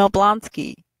had Emil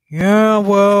Blonsky. Yeah,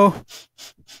 well,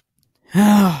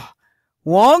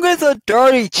 Wong is a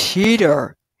dirty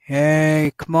cheater.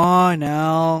 Hey, come on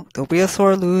now. Don't be a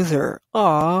sore loser.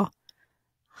 Aw.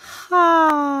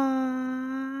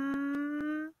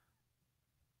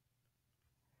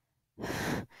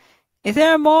 Is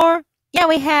there more? Yeah,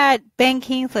 we had Ben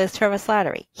Kingsley as Trevor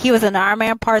Slattery. He was in Iron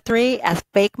Man Part 3 as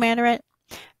fake Mandarin.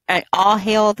 And All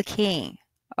Hail the King.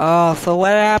 Oh, so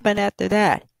what happened after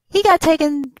that? He got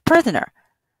taken prisoner.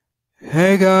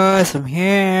 Hey guys, I'm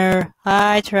here.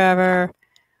 Hi, Trevor.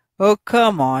 Oh,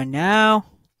 come on now.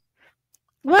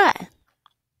 What?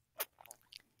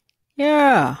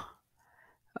 Yeah.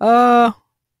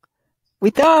 We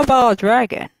thought about a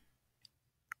dragon.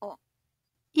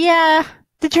 Yeah,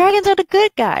 the dragons are the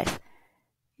good guys.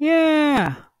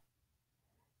 Yeah.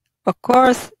 Of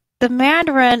course, the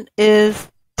Mandarin is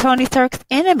Tony Stark's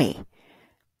enemy.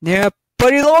 Yeah,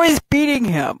 but he's always beating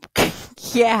him.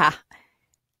 Yeah,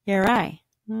 you're right.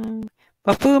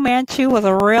 But Fu Manchu was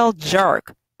a real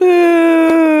jerk.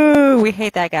 Boo! We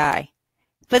hate that guy.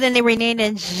 But then they renamed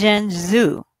him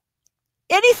Zhenzu.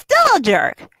 And he's still a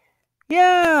jerk.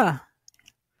 Yeah.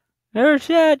 Never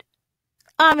said.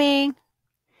 I mean,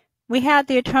 we had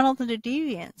the Eternals and the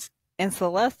Deviants and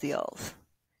Celestials.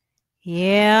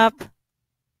 Yep.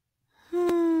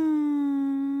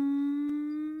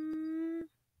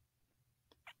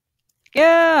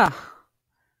 Yeah.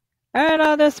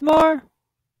 And there's more.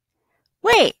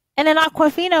 Wait, and then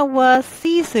Aquafina was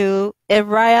Sisu and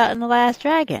Raya and the Last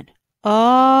Dragon.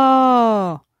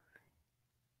 Oh.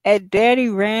 And Danny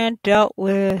Rand dealt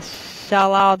with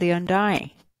Shalal the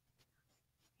Undying.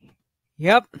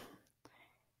 Yep.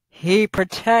 He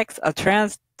protects a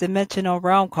trans-dimensional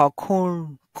realm called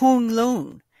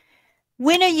Kunlun.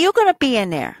 When are you going to be in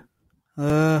there?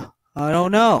 I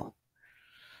don't know.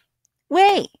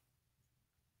 Wait.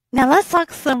 Now let's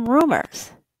talk some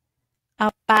rumors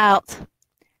about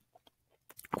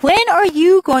when are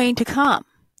you going to come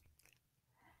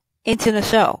into the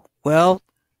show? Well,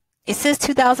 it says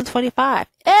 2025.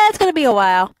 It's going to be a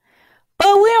while.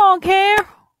 But we don't care.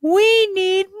 We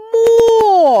need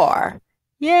more.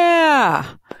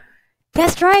 yeah.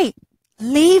 That's right.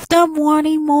 Leave them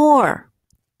wanting more.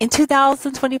 In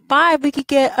 2025, we could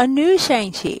get a new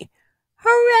Shang-Chi.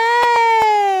 Hooray!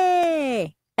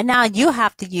 And now you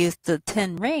have to use the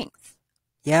 10 rings.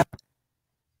 Yep.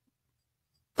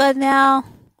 But now,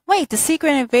 wait, the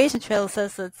Secret Invasion trailer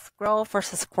says it's Skrull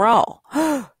versus Skrull.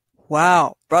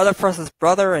 Wow. Brother versus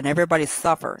brother and everybody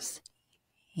suffers.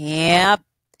 Yep.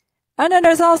 And then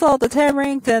there's also the 10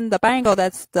 rings and the bangle.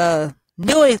 That's the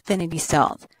new Infinity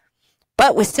Stones.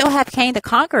 But we still have Kang the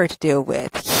Conqueror to deal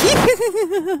with.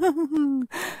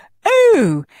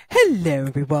 Oh, hello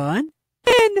everyone.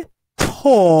 And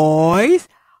toys,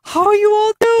 how are you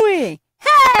all doing?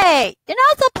 Hey, you're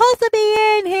not supposed to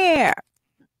be in here.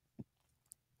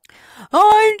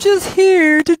 I'm just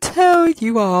here to tell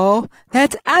you all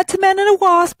that Ant-Man and the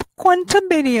Wasp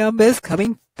Quantuminium is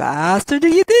coming faster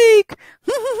than you think.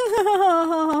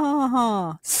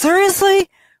 Seriously?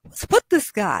 What's with this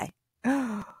guy?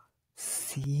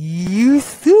 See you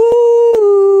soon.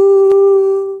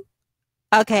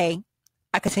 Okay,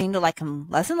 I continue to like him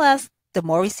less and less the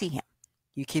more we see him.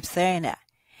 You keep saying that.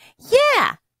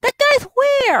 Yeah, that guy's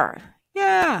weird.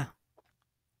 Yeah.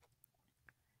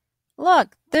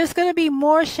 Look, there's going to be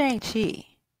more Shang-Chi.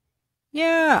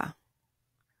 Yeah.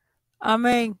 I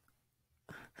mean,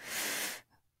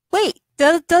 wait,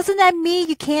 doesn't that mean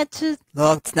you can't just...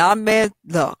 Look, it's not me.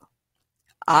 Look,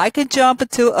 I can jump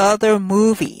into other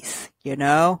movies, you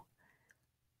know?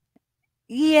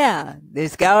 Yeah, they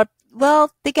gotta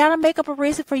make up a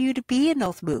reason for you to be in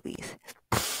those movies.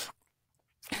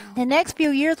 The next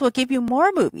few years will give you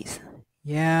more movies.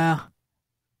 Yeah.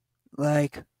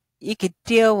 Like, you could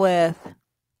deal with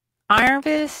Iron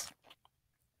Fist.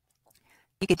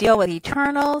 You could deal with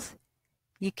Eternals.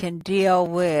 You can deal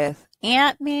with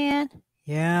Ant-Man.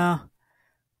 Yeah.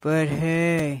 But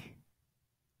hey,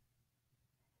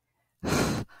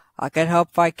 I could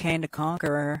help fight Kang the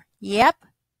Conqueror. Yep.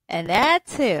 And that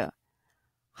too.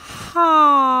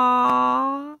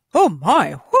 Ha! Oh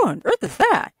my, what on earth is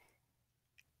that?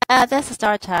 That's the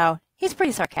Star Child. He's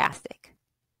pretty sarcastic.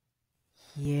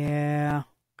 Yeah.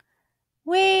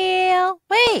 Well,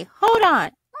 wait, hold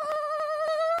on.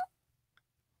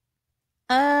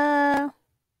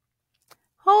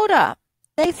 Hold up.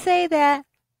 They say that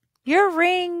your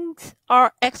rings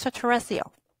are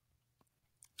extraterrestrial.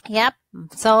 Yep,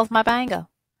 so is my bango.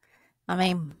 I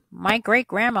mean, my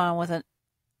great-grandma was an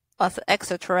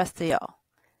extraterrestrial.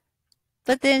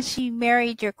 But then she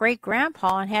married your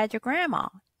great-grandpa and had your grandma.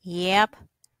 Yep.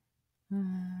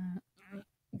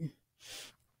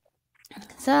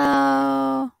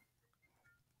 So,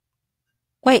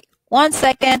 wait, 1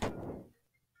 second.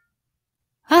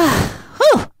 Oh,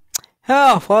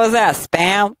 what was that,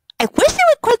 spam? I wish they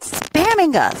would quit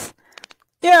spamming us.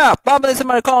 Yeah, probably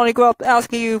somebody calling you up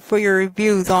asking you for your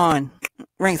reviews on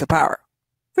Rings of Power.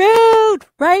 Rude!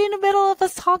 Right in the middle of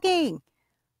us talking.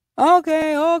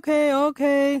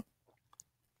 Okay.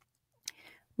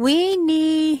 We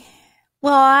need...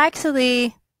 Well,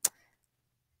 actually...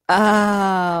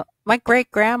 my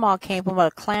great-grandma came from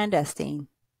a clandestine.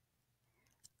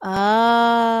 Oh...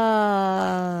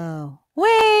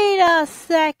 Wait a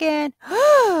second.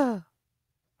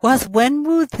 Was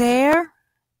Wenwu there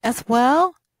as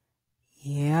well?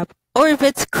 Yep. Or if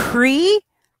it's Kerrie?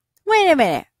 Wait a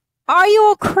minute. Are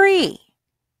you a Kerrie?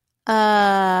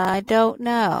 I don't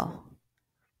know.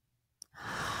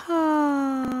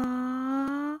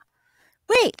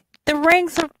 Wait, the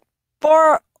rings are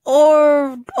far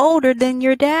or older than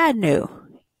your dad knew.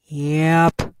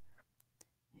 Yep.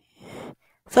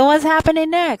 So what's happening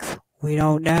next? We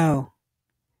don't know.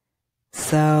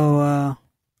 So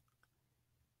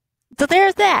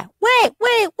there's that. Wait.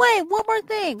 One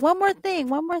more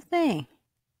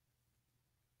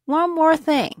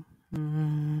thing.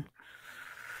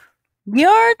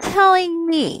 You're telling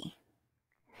me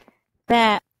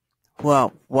that...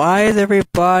 Well, why is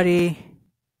everybody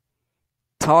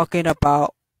talking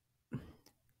about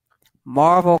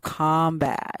Marvel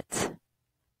Combat?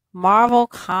 Marvel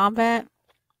Combat?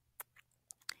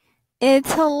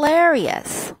 It's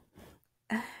hilarious.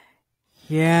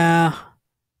 Yeah.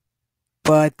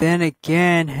 But then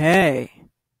again, hey,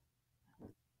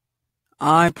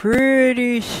 I'm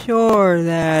pretty sure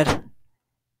that...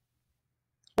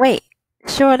 Wait,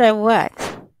 sure that what?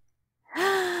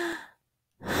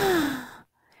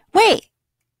 Wait,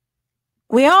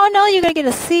 we all know you're gonna get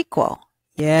a sequel.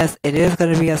 Yes, it is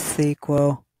gonna be a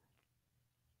sequel.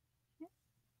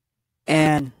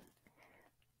 And...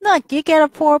 Look, you get a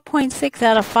 4.6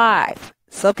 out of 5.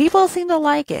 So people seem to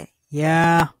like it.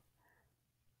 Yeah.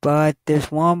 But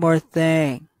there's one more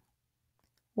thing.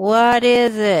 What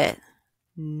is it?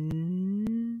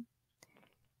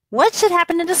 What should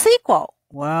happen in the sequel?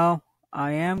 Well,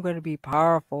 I am going to be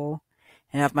powerful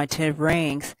and have my 10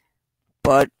 rings,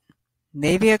 but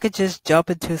maybe I could just jump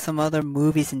into some other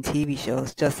movies and TV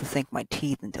shows just to sink my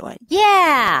teeth into it.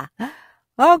 Yeah!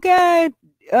 Okay,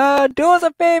 do us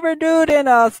a favor, dude,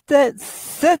 and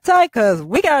sit tight, cause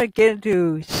we gotta get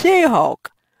into She-Hulk.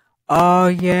 Oh,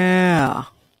 yeah.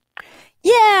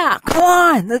 Yeah! Come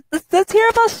on! Let's hear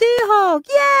about She-Hulk!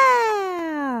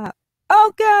 Yeah!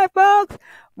 Okay, folks,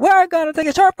 we're gonna take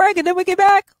a short break, and then we get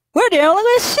back. We're dealing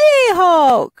with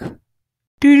She-Hulk.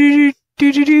 Okay,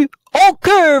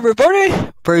 everybody,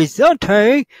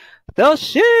 presenting the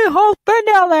She-Hulk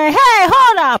finale. Hey,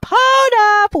 hold up!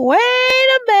 Wait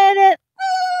a minute!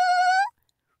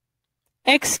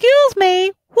 Excuse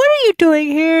me, what are you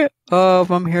doing here?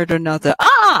 I'm here to announce that.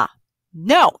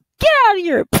 No! Get out of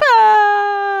here!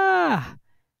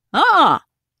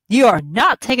 You are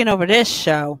not taking over this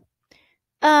show.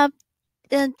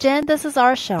 Jen, this is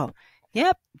our show.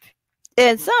 Yep.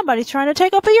 And somebody's trying to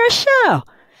take over your show.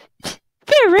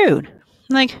 Very rude.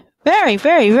 Like, very,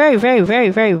 very, very, very, very,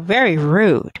 very, very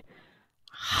rude.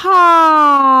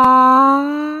 Ha!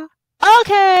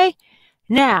 Okay.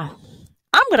 Now,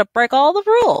 I'm gonna break all the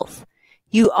rules.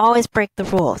 You always break the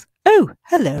rules. Oh,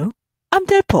 hello. I'm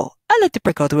Deadpool. I like to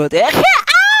break all the rules.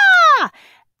 Ah!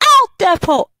 Out,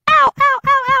 Deadpool! Ow, ow,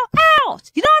 ow, ow, out!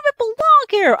 You don't even belong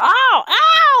here! Ow,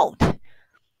 out!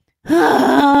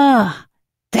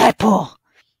 Deadpool,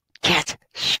 get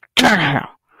started.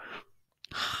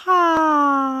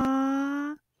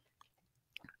 Ha!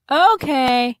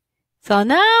 Okay. So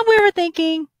now we were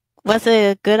thinking, was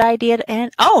it a good idea to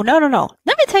end? Oh, no.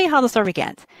 Let me tell you how the story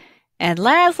begins. And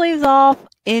last leaves off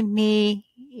in me.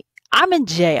 I'm in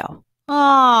jail.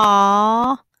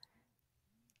 Aww.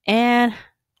 And,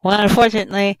 well,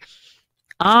 unfortunately,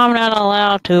 I'm not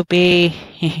allowed to be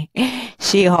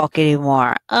She-Hulk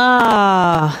anymore.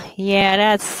 Oh, yeah,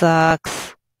 that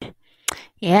sucks.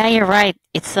 Yeah, you're right.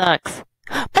 It sucks.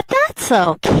 But that's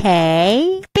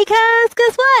okay. Because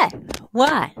guess what?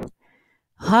 What?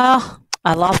 Well,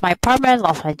 I lost my apartment,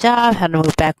 lost my job, had to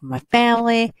move back with my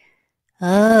family.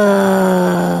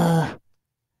 I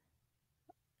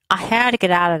had to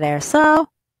get out of there, so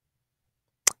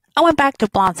I went back to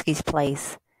Blonsky's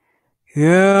place.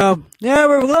 Yeah,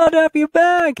 we're glad to have you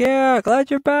back. Yeah, glad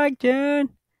you're back, Jen.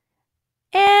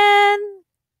 And,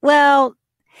 well,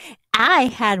 I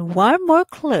had one more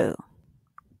clue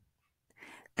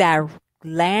that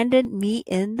landed me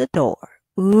in the door.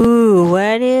 Ooh,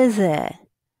 what is it?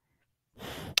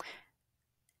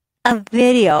 A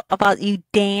video about you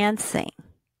dancing.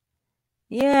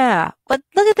 Yeah, but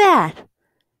look at that.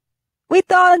 We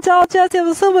thought until just it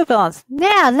was supervillains.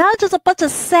 Now just a bunch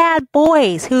of sad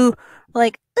boys who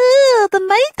like, ooh, the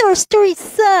Mighty Thor story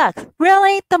sucks.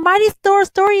 Really? The Mighty Thor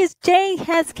story is Jane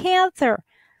has cancer.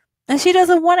 And she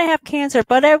doesn't want to have cancer,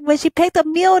 but when she picked up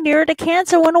Mjolnir, the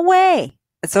cancer went away.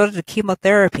 And so did the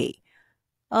chemotherapy.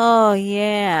 Oh,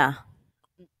 yeah.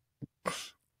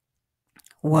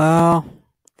 Well,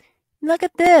 look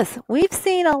at this. We've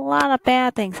seen a lot of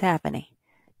bad things happening.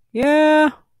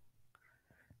 Yeah.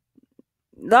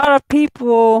 A lot of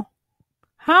people.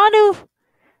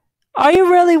 Are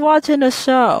you really watching the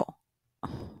show?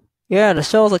 Yeah, the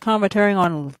show's a commentary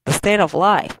on the state of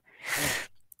life.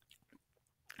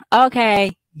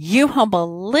 Okay, you won't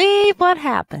believe what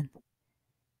happened.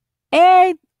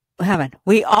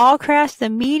 We all crashed the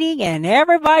meeting and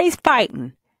everybody's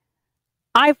fighting.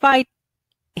 I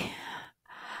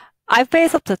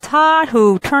face up to Todd,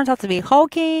 who turns out to be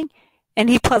hulking, and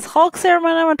he puts Hulk serum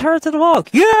on him and turns to the Hulk.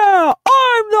 Yeah,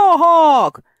 I'm the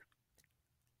Hulk!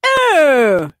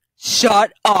 Oh,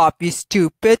 shut up, you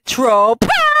stupid troll!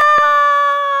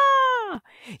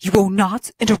 You will not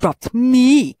interrupt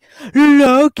me,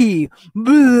 Loki!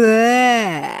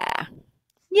 Blah.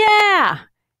 Yeah!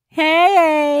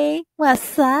 Hey,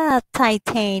 what's up,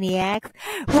 Titaniacs?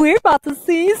 We're about to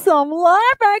see some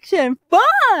live-action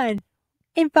fun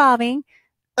involving,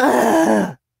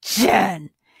 Jen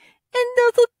and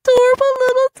those adorable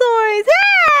little toys.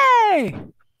 Hey!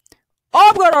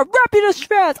 I'm gonna rip you to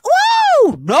shreds!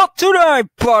 Woo! Not today,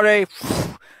 buddy!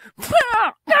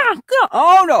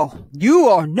 Oh no, you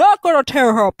are not gonna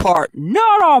tear her apart.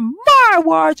 Not on my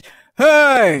watch.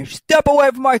 Hey, step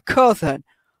away from my cousin.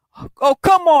 Oh,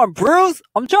 come on, Bruce.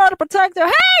 I'm trying to protect her.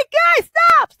 Hey, guys,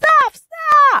 stop.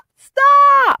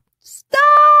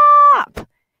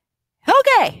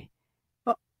 Okay.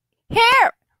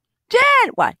 Here, Jen,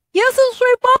 what? Use this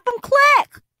remote from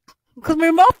click. Because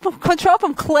remote control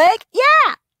from click?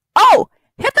 Yeah. Oh,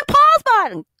 hit the pause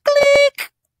button.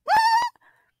 Click.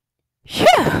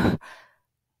 Phew.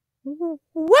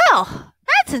 Well,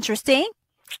 that's interesting.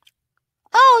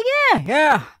 Oh,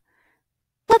 yeah.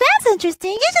 Well, that's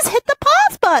interesting. You just hit the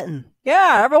pause button.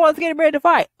 Yeah, everyone's getting ready to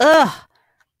fight. Ugh.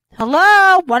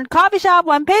 Hello? One coffee shop,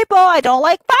 one people. I don't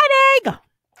like fighting.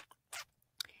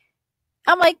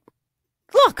 I'm like,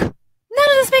 look, none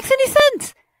of this makes any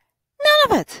sense.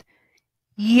 None of it.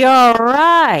 You're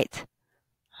right.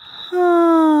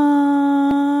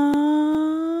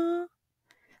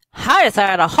 I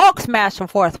decided to Hulk smash from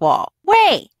fourth wall.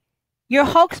 Wait, you're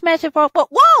Hulk smashing fourth wall?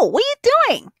 Whoa, what are you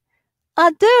doing?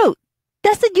 Dude,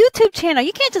 that's the YouTube channel.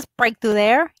 You can't just break through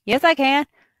there. Yes, I can.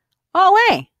 Oh,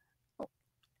 wait.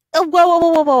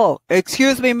 Whoa.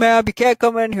 Excuse me, ma'am. You can't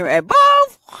come in here and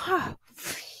both.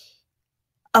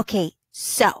 Okay,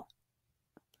 so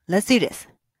let's do this.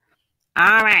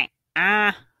 All right.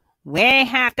 We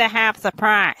have to have a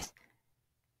surprise.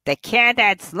 The kid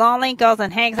that slowly goes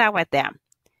and hangs out with them.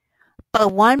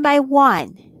 But one by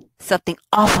one, something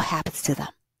awful happens to them.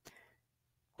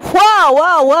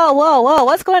 Whoa.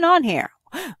 What's going on here?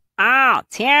 Oh,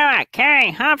 Tara,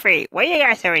 Kerrie, Humphrey, what are you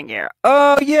guys doing here?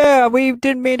 Oh, yeah, we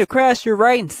didn't mean to crash your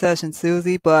writing session,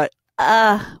 Susie, but...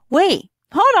 Wait,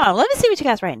 hold on, let me see what you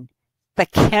guys writing. The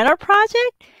Kenner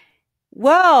Project?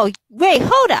 Whoa, wait,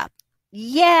 hold up.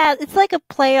 Yeah, it's like a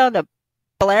play on the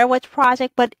Blair Witch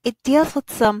Project, but it deals with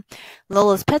some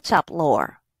Lola's Pet Shop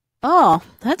lore. Oh,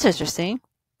 that's interesting.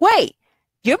 Wait,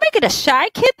 you're making the Shy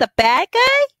Kid the bad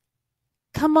guy?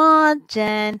 Come on,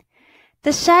 Jen.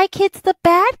 The Shy Kid's the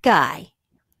bad guy.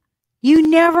 You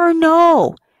never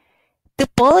know. The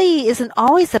bully isn't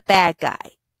always the bad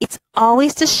guy. It's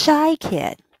always the Shy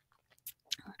Kid.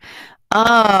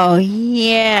 Oh,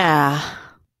 yeah.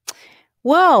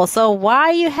 Whoa, so why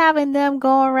are you having them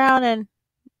go around and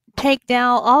take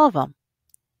down all of them?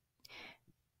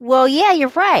 Well, yeah, you're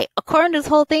right. According to this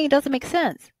whole thing, it doesn't make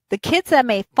sense. The kids that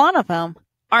made fun of him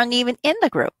aren't even in the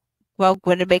group. Well,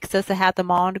 wouldn't it make sense to have them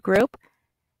all in the group?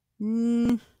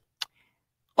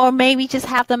 Or maybe just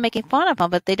have them making fun of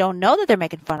him, but they don't know that they're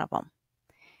making fun of him.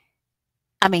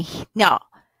 I mean, no.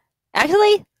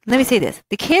 Actually, let me say this.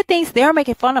 The kid thinks they're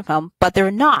making fun of him, but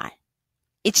they're not.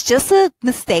 It's just a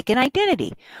mistaken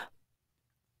identity.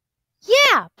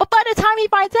 Yeah, but by the time he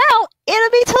finds out, it'll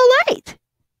be too late.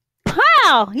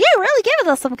 Wow, you really gave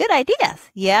us some good ideas.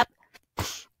 Yep.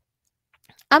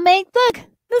 I mean, look,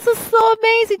 this is so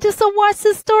amazing just to watch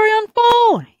this story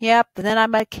unfold. Yep, and then I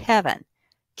met Kevin.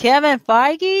 Kevin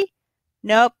Feige?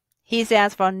 Nope. He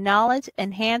stands for Knowledge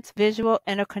Enhanced Visual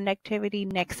Interconnectivity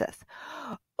Nexus.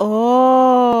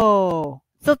 Oh,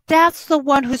 so that's the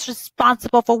one who's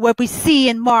responsible for what we see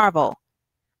in Marvel.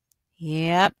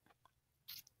 Yep.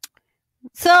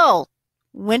 So,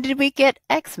 when did we get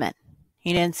X-Men?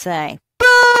 He didn't say.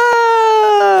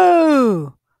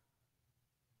 Boo!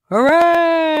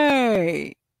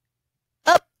 Hooray!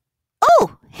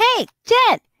 Oh, hey,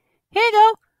 Jen, here you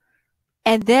go.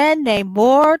 And then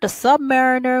Namor the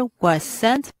Submariner was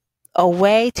sent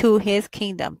away to his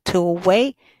kingdom to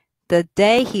await the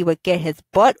day he would get his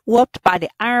butt whooped by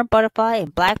the Iron Butterfly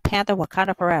and Black Panther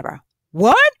Wakanda Forever.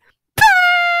 What?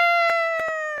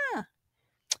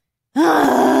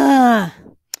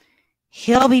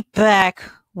 He'll be back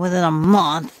within a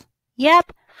month.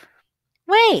 Yep.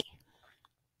 Wait.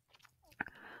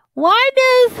 Why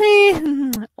does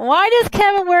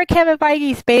Kevin wear Kevin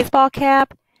Feige's baseball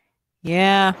cap?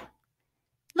 Yeah.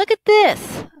 Look at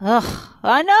this. Ugh,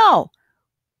 I know.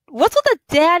 What's with the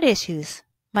dad issues?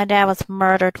 My dad was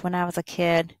murdered when I was a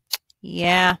kid.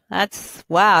 Yeah, that's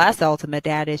the ultimate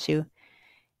dad issue.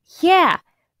 Yeah.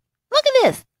 Look at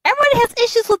this. Everybody has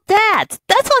issues with dads.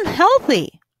 That's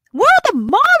unhealthy. Where are the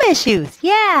mom issues?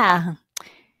 Yeah.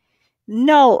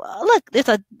 No, look, there's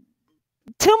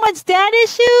too much dad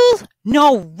issues.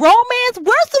 No romance.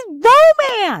 Where's the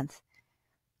romance?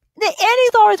 The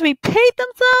endings always repeat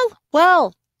themselves.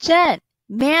 Well, Jen,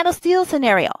 Man of Steel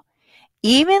scenario.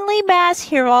 Evenly matched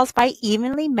heroes fight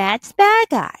evenly matched bad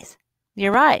guys.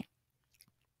 You're right.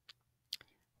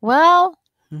 Well,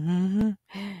 and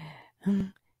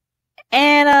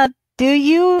do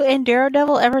you and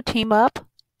Daredevil ever team up?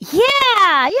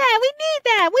 Yeah, we need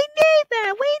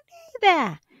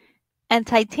that. And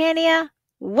Titania,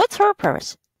 What's her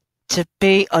purpose? To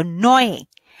be annoying.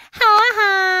 Ha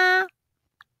ha.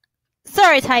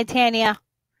 Sorry, Titania.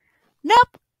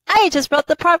 Nope. I just wrote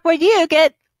the part where you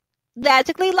get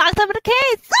magically locked up in a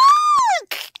cage.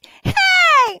 Hey!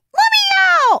 Let me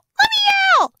out! Let me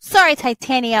out! Sorry,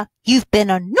 Titania. You've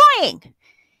been annoying.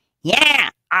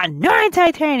 Yeah, annoying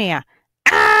Titania.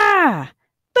 Ah!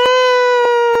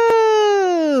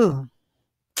 Boo!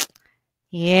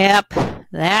 Yep,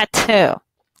 that too.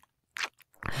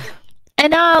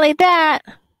 And not only that,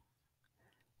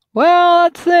 Well,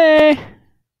 let's see.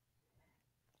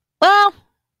 well,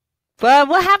 but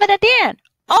what happened at the end?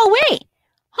 Oh, wait.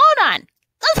 Hold on.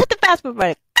 Let's hit the fast move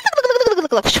button.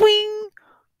 Swing.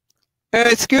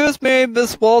 Excuse me,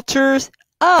 Miss Walters.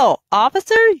 Oh,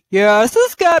 officer? Yes,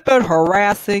 this guy been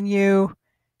harassing you.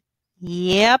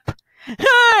 Yep. Hey,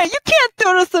 you can't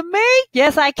do this to me.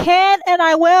 Yes, I can, and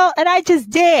I will, and I just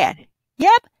did.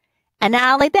 Yep. And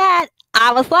not only that,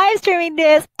 I was live streaming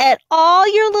this, and all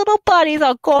your little buddies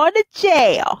are going to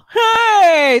jail.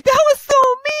 Hey, that was so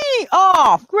mean.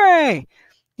 Oh, great.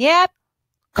 Yep.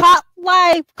 Caught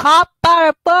by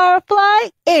a butterfly,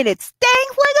 and it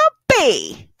stings like a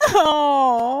bee.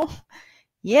 Oh.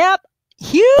 Yep.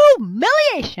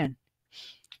 Humiliation.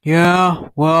 Yeah,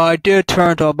 well, I did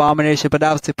turn to Abomination, but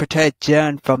that was to protect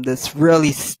Jen from this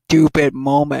really stupid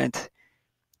moment.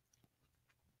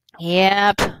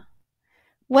 Yep.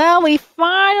 Well, we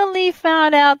finally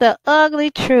found out the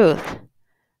ugly truth.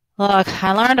 Look,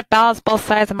 I learned to balance both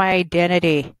sides of my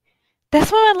identity.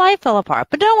 That's when my life fell apart.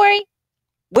 But don't worry.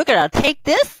 We're going to take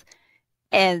this,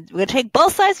 and we're going to take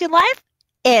both sides of your life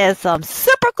and some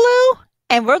super glue,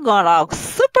 and we're going to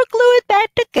super glue it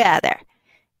back together.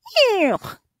 Ew.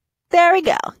 There we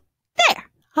go. There.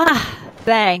 Ah,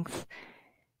 thanks.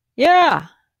 Yeah,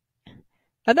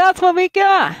 and that's what we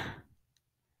got.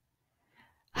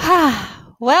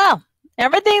 Well,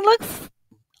 everything looks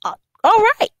all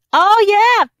right. Oh,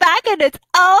 yeah, back in its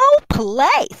old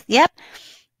place. Yep,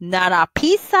 not a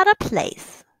piece out of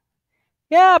place.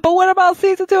 Yeah, but what about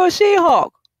season 2 of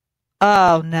She-Hulk?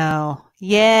 Oh, no.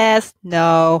 Yes,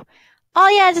 no. Oh,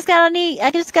 yeah, I just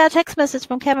got a text message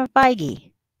from Kevin Feige.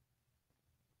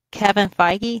 Kevin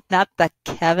Feige? Not the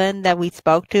Kevin that we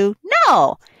spoke to?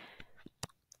 No!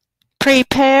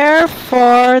 Prepare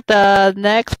for the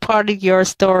next part of your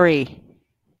story,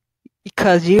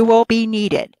 because you will be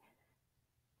needed.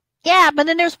 Yeah, but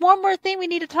then there's one more thing we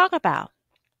need to talk about.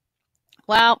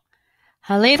 Well,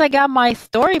 at least I got my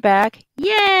story back.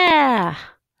 Yeah!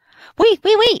 Wait!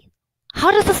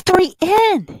 How does the story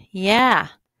end? Yeah.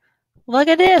 Look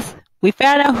at this. We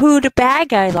found out who the bad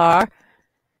guys are,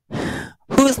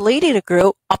 who's leading the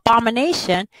group,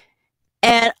 Abomination,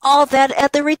 and all that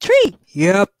at the retreat.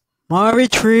 Yep, my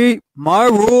retreat, my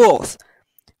rules.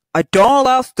 I don't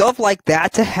allow stuff like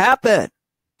that to happen.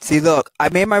 See, look, I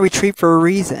made my retreat for a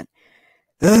reason.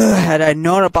 Had I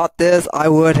known about this, I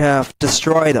would have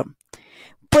destroyed them.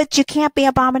 But you can't be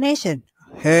Abomination.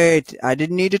 Hey, I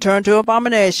didn't need to turn to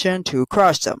Abomination to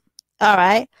crush them. All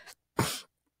right.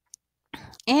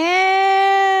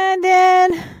 And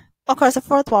then, of course, the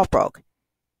fourth wall broke.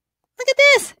 Look at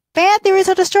this. Fan theories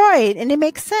are destroyed, and it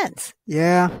makes sense.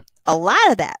 Yeah. A lot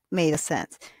of that made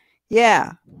sense.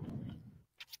 Yeah.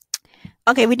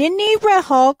 Okay, we didn't need Red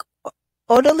Hulk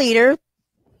or the leader.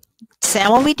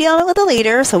 Sam will be dealing with the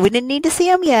leader, so we didn't need to see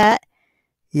him yet.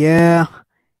 Yeah.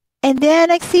 And then,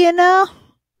 next thing you know,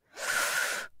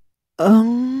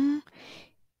 and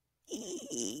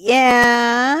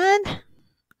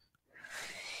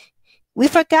we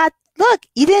forgot. Look,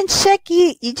 you didn't check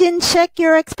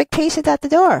your expectations at the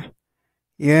door.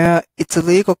 Yeah, it's a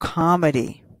legal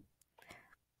comedy.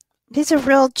 He's a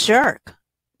real jerk.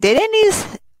 They didn't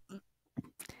use.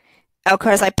 Of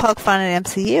course, I poke fun at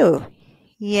MCU.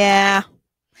 Yeah.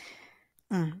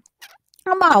 Come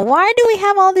on, why do we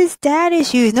have all these dad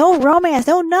issues? No romance,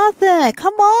 no nothing.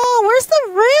 Come on, where's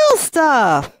the real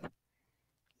stuff?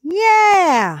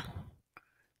 Yeah.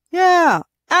 Yeah.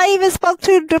 I even spoke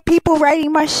to the people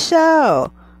writing my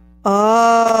show.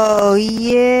 Oh,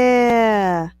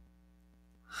 yeah.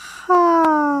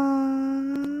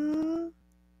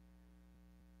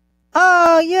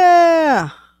 Oh, yeah.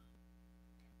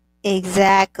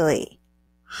 Exactly.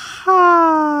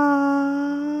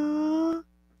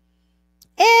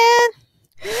 And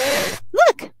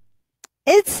look,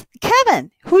 it's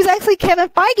Kevin, who's actually Kevin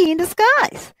Feige in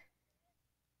disguise.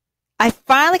 I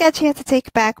finally got a chance to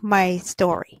take back my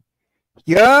story.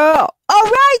 Yeah. All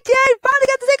right, Jen, finally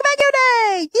got to take back your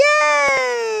day.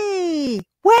 Yay!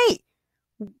 Wait,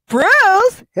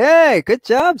 Bruce? Hey, good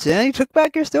job, Jen. You took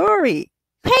back your story.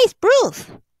 Hey, Bruce,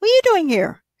 what are you doing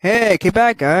here? Hey, get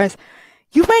back, guys.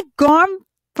 You've been gone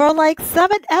for like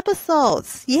 7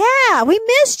 episodes. Yeah, we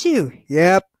missed you.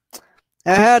 Yep,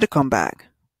 I had to come back.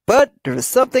 But there was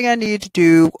something I needed to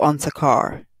do on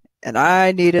Sakar, and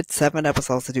I needed 7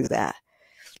 episodes to do that.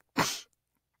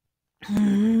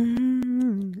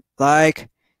 Like,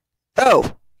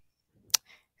 oh,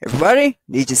 everybody,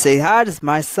 need to say hi. This is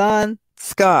my son,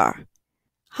 Scar.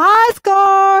 Hi,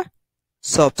 Scar.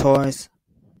 Sup, toys?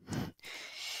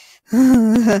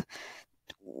 Whoa.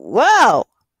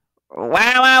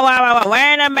 Wow.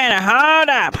 Wait a minute. Hold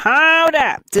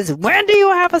up. Since when do you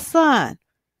have a son?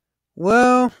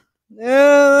 Well,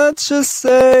 let's just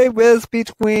say it was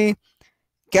between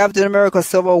Captain America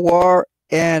Civil War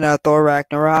and Thor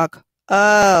Ragnarok.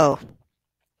 Oh.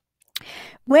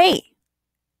 Wait.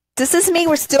 Does this mean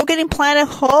we're still getting Planet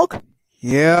Hulk?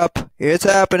 Yep, it's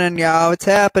happening, y'all. It's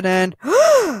happening.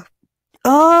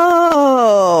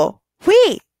 Oh.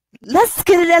 Wait. Let's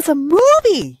get it as a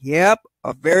movie. Yep,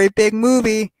 a very big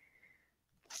movie.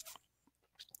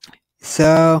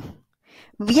 So,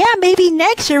 yeah, maybe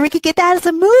next year we could get that as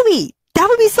a movie. That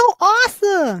would be so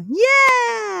awesome.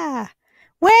 Yeah.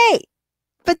 Wait,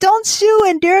 but don't Shu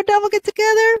and Daredevil get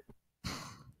together?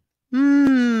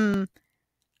 I'm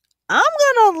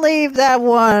gonna leave that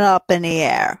one up in the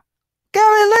air.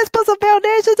 Kerrie, let's put some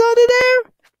foundations on it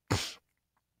there.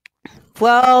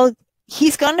 Well,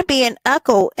 he's gonna be an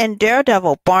Echo and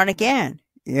Daredevil Born Again.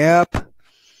 Yep.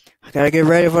 I gotta get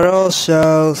ready for those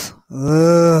shows.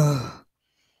 Ugh.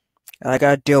 I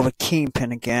gotta deal with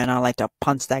Kingpin again. I like to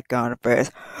punch that guy in the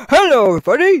face. Hello,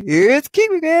 everybody. It's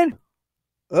Kingpin.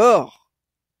 Ugh.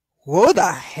 Who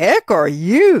the heck are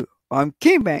you? I'm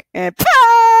Kingpin and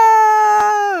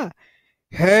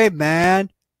hey, man.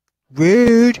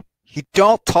 Rude. You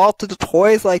don't talk to the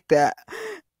toys like that.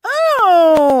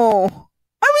 Oh.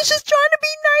 I was just trying to be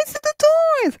nice to the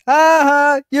toys.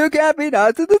 Haha, you can't be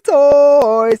nice to the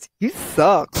toys. You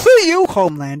suck. Who are you,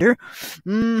 Homelander?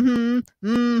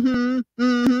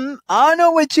 I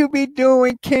know what you be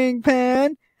doing,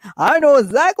 Kingpin. I know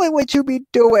exactly what you be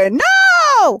doing.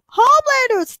 No!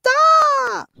 Homelander,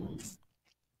 stop!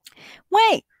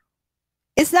 Wait.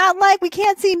 It's not like we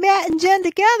can't see Matt and Jen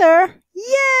together.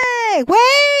 Yay!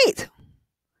 Wait!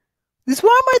 There's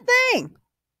one more thing.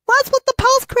 What's with the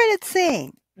post-credits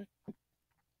scene?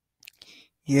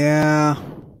 Yeah.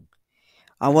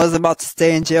 I was about to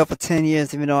stay in jail for 10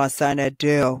 years even though I signed that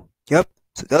deal. Yep.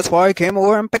 So that's why I came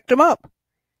over and picked him up.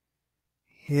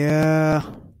 Yeah.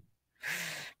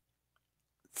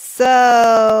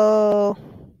 So...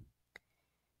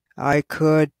 I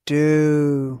could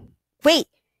do... Wait.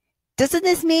 Doesn't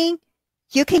this mean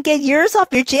you can get years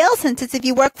off your jail sentence if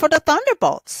you work for the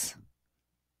Thunderbolts?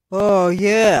 Oh,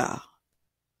 yeah.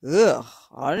 Ugh,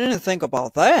 I didn't think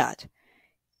about that.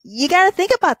 You gotta think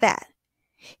about that.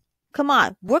 Come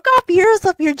on, work off years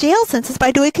of your jail sentence by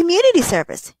doing community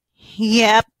service.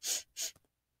 Yep.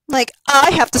 Like, I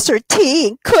have to serve tea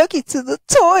and cookies to the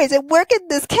toys and work in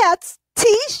this cat's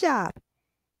tea shop.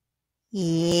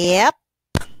 Yep.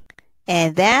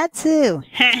 And that too.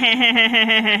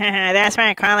 That's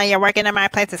right, Carly. You're working in my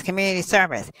place as community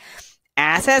service.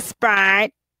 As a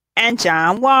Sprite and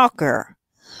John Walker.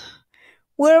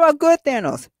 What about good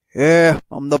Thanos? Yeah,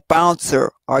 I'm the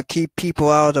bouncer. I keep people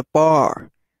out of the bar.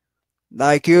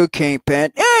 Like you,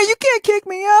 Kingpin. Hey, you can't kick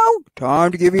me out.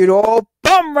 Time to give you the old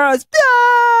bum rush.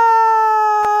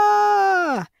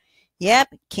 Ah!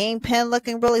 Yep, Kingpin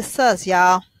looking really sus,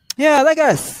 y'all. Yeah, that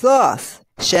guy's sus.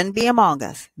 Shouldn't be among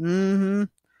us. Okay.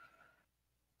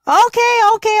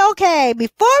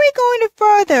 Before we go any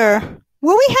further,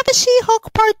 will we have a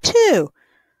She-Hulk Part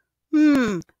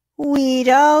 2? We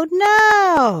don't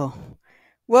know.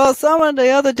 Well, some of the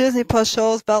other Disney Plus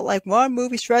shows felt like one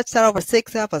movie stretched out over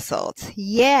 6 episodes.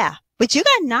 Yeah, but you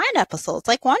got 9 episodes,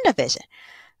 like WandaVision.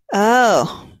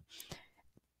 Oh.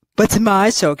 But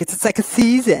my show gets a second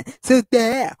season, so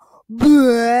there.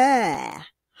 Blah.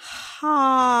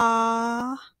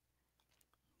 Ha.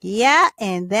 Yeah,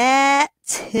 and that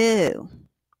too.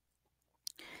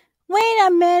 Wait a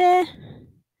minute.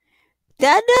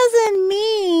 That doesn't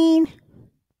mean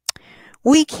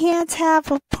we can't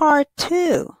have a part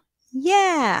 2.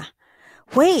 Yeah.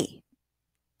 Wait.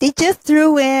 They just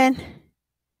threw in...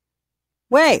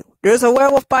 Wait, there's a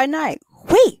Werewolf by Night.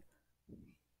 Wait.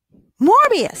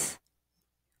 Morbius.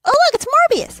 Oh, look, it's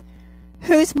Morbius.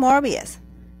 Who's Morbius?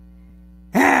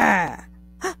 Ah.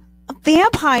 A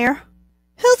vampire?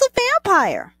 Who's a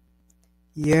vampire?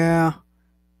 Yeah.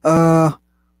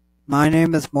 My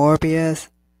name is Morbius.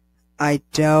 I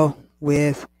dealt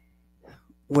with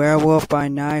Werewolf by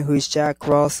Night, who's Jack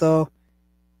Russell.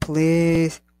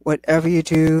 Please, whatever you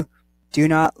do, do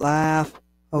not laugh,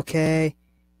 okay?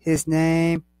 His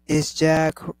name is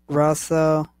Jack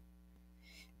Russell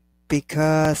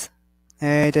because,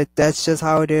 hey, that's just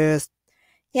how it is.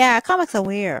 Yeah, comics are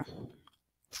weird.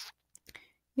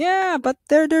 Yeah, but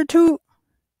they're too.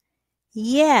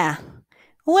 Yeah.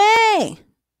 Wait.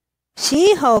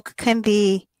 She-Hulk can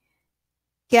be...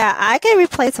 Yeah, I can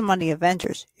replace him on the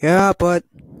Avengers. Yeah, but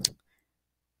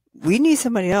we need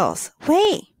somebody else.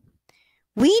 Wait.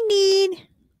 We need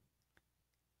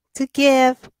to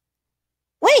give...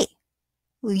 Wait.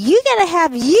 You gotta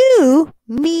have you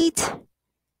meet...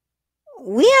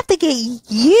 We have to get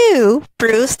you,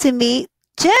 Bruce, to meet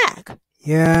Jack.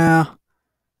 Yeah.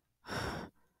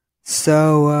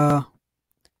 So,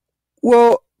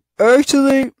 well,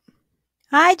 actually...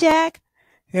 Hi, Jack.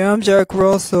 Yeah, I'm Jack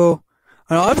Russell.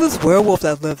 And I have this werewolf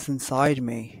that lives inside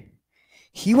me.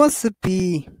 He wants to,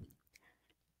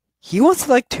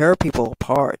 like, tear people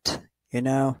apart, you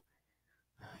know?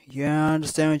 Yeah, I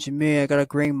understand what you mean. I got a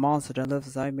green monster that lives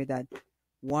inside me that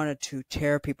wanted to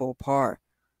tear people apart.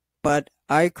 But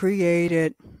I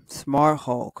created Smart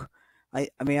Hulk. I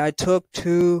took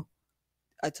two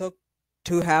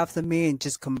halves of me and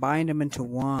just combined them into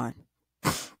one.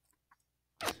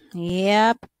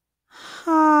 Yep.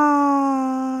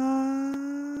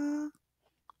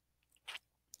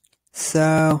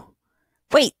 So,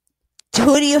 wait,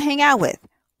 who do you hang out with?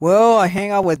 Well, I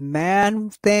hang out with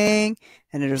Man-Thing,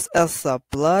 and there's Elsa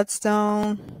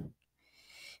Bloodstone.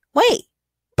 Wait,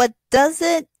 but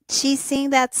doesn't she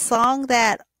sing that song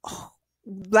that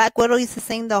Black Widow used to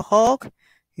sing, the Hulk?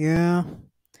 Yeah.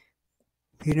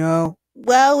 You know.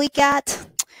 Well, we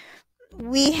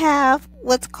have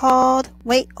what's called...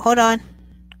 Wait, hold on.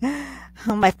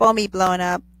 My phone be blowing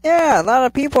up. Yeah, a lot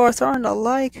of people are starting to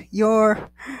like your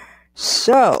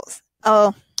shows.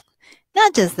 Oh,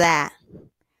 not just that.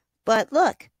 But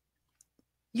look,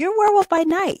 you're Werewolf by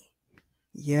Night.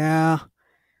 Yeah.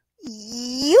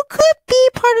 You could be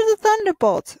part of the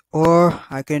Thunderbolts. Or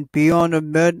I can be on the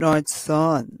Midnight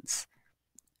Suns.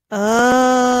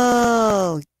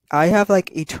 Oh. I have,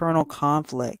 like, eternal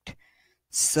conflict.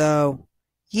 So.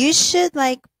 You should,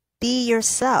 like, be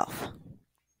yourself.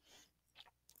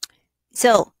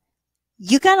 So,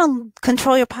 you gotta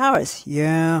control your powers.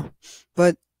 Yeah.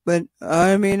 But,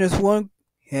 I mean, there's one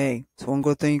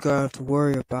good thing you gotta have to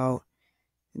worry about.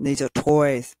 And these are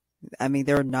toys. I mean,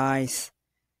 they're nice.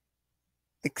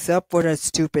 Except for that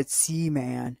stupid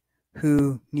Seaman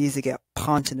who needs to get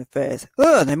punched in the face.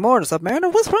 Ugh, they more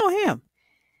Submariner. What's wrong with him?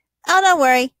 Oh, don't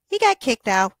worry. He got kicked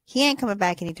out. He ain't coming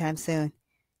back anytime soon.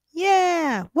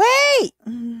 Yeah. Wait!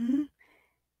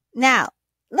 Now,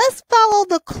 let's follow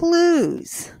the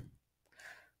clues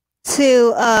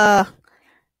to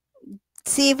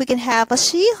see if we can have a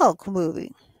She-Hulk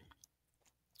movie.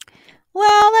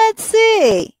 Well, let's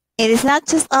see. It is not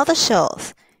just other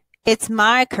shows. It's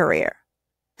my career.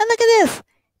 And look at this.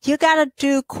 You gotta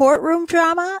do courtroom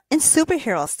drama and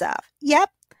superhero stuff. Yep.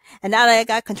 And now that I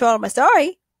got control of my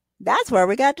story, that's what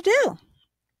we got to do.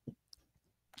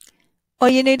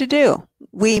 What you need to do.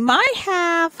 We might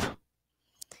have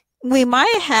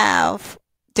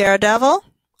Daredevil,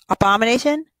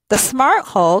 Abomination, the Smart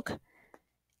Hulk,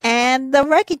 and the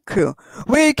Wrecking Crew.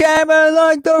 We came in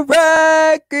like the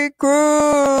Wrecking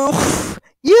Crew.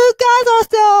 You guys are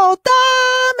so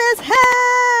dumb as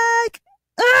heck.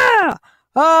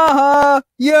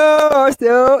 You're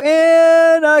still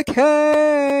in a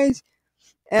cage.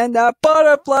 And that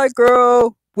butterfly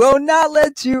girl will not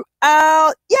let you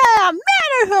out. Yeah, I'm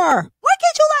mad at her. Why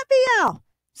can't you let me out?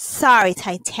 Sorry,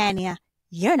 Titania.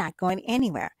 You're not going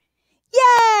anywhere.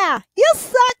 Yeah, you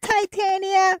suck,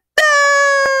 Titania.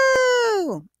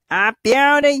 Boo! I'm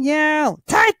beating you,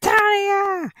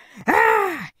 Titania.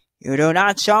 You do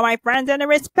not show my friends any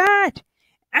respect.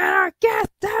 And I'll get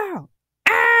them.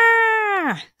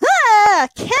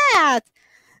 Cat.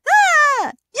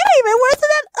 You're even worse than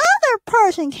that other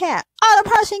Persian cat. Other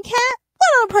Persian cat?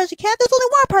 What other Persian cat? There's only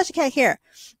one Persian cat here.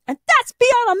 And that's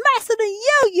beyond a master than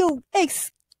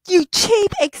you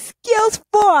cheap excuse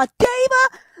for a diva.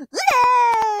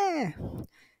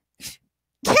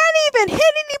 Can't even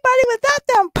hit anybody without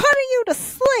them putting you to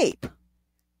sleep.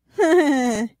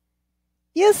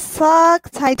 You suck,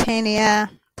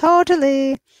 Titania.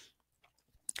 Totally.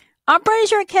 I'm pretty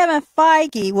sure Kevin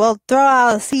Feige will throw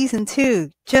out a season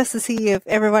 2 just to see if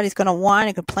everybody's going to whine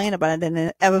and complain about it and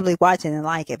inevitably watch it and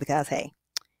like it because, hey.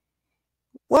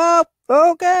 Well,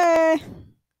 okay.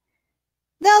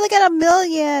 Now they got 1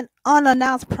 million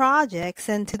unannounced projects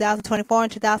in 2024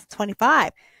 and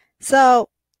 2025. So,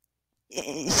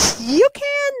 you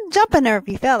can jump in there if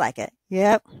you feel like it.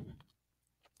 Yep.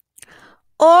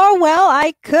 Or, well,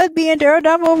 I could be in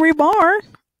Daredevil Reborn.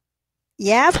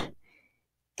 Yep.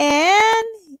 And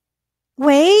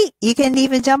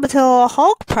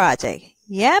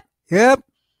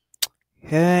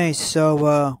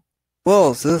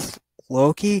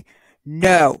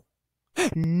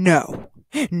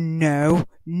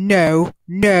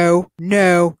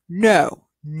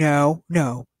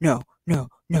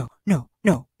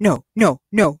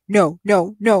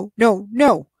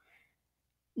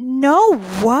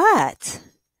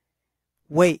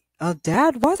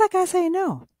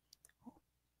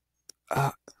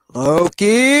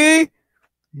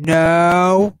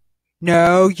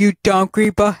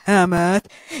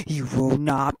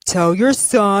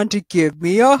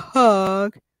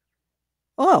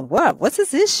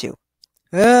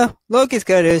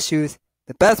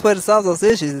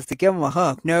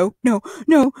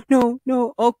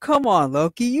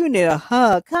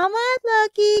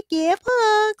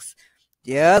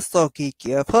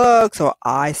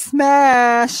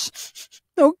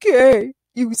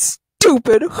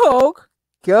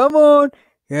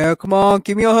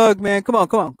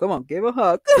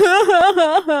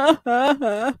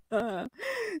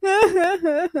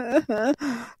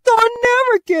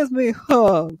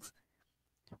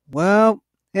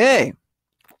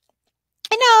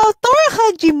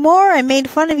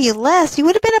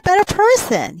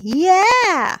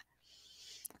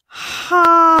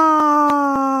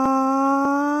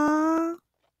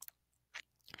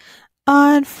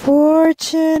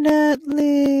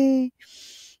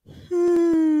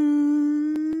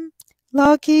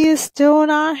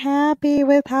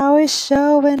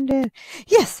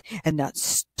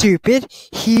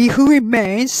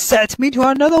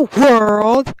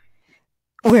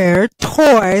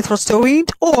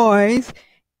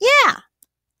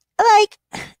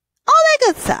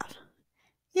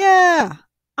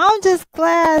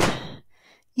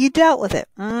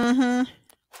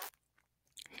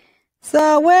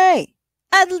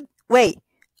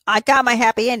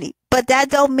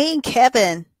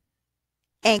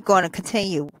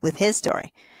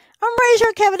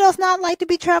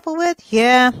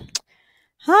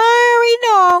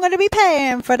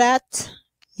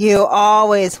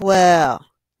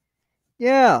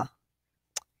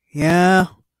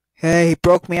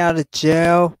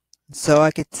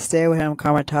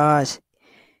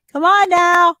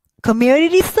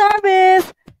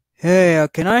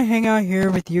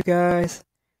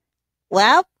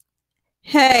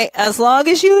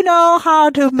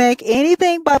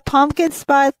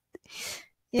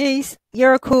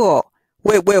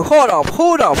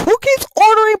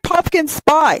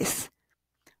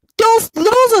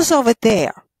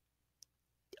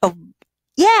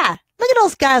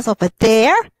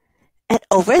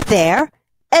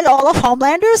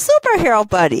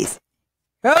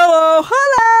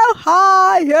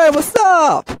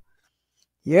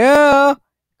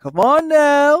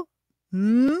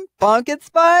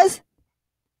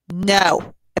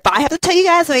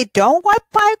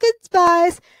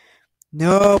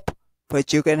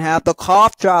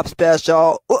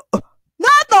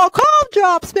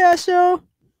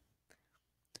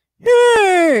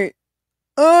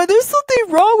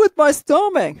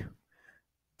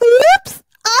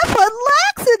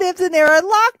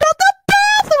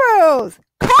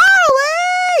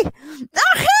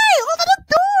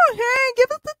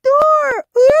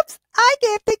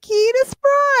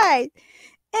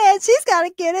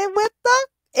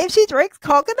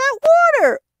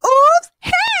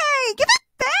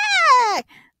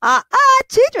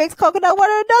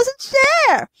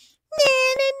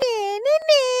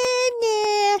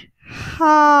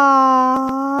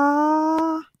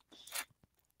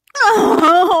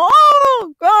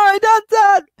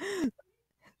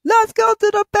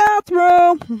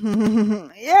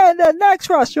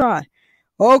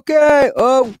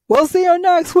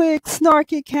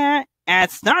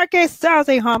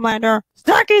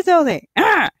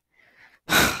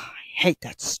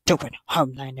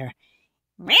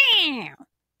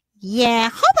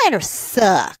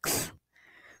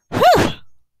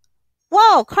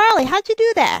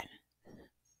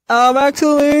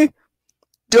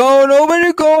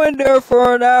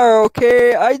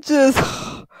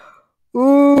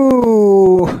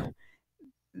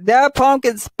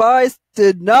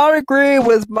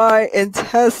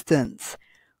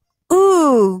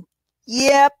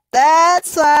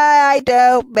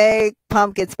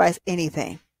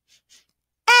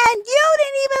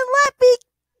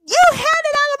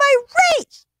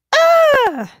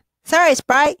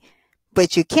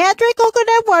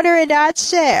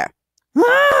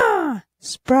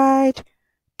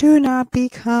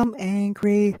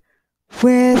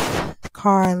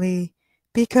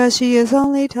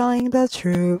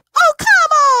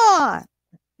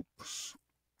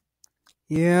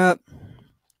Yep.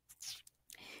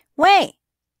 Wait,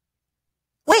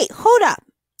 hold up.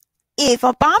 If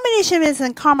Abomination is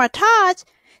in Karmatage,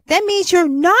 that means you're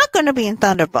not going to be in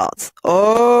Thunderbolts.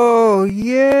 Oh,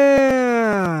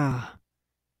 yeah.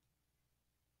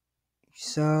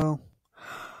 So,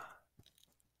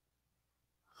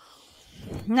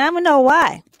 I don't know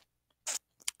why.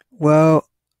 well,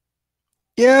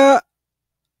 yeah.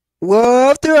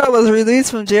 Well, after I was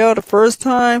released from jail the first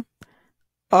time,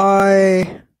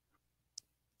 I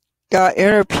got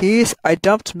inner peace. I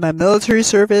dumped my military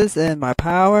service and my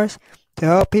powers to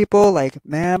help people like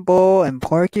Manbull and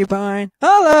Porcupine.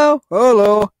 Hello,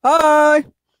 hi.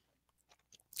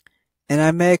 And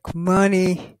I make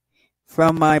money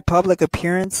from my public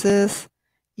appearances.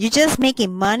 You just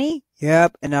making money?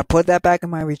 Yep, and I put that back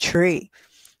in my retreat.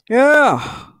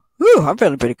 Yeah. Whew, I'm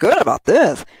feeling pretty good about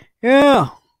this. Yeah.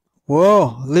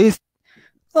 Whoa, at least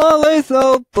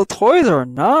the toys are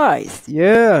nice.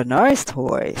 Yeah, nice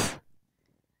toys.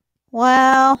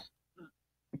 Well,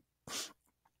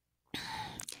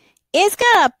 it's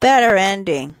got a better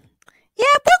ending. Yeah,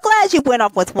 I'm glad you went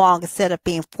off with Wong instead of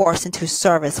being forced into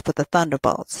service with the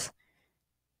Thunderbolts.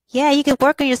 Yeah, you can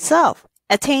work on yourself,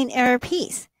 attain inner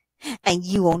peace, and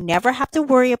you will never have to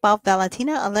worry about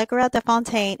Valentina Allegra de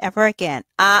Fontaine ever again.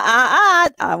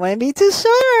 I wouldn't be too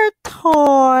sure,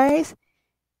 toys.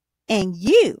 And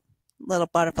you, little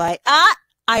butterfly, I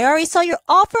already saw your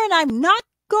offer and I'm not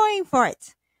going for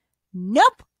it.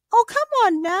 Nope. Oh, come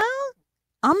on now.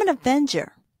 I'm an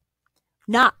Avenger,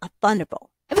 not a Thunderbolt.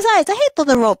 And besides, I hate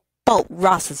Thunderbolt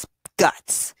Ross's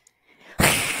guts.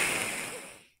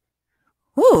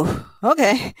 Whew,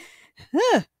 okay.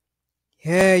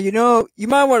 Yeah, you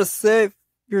might want to save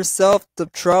yourself the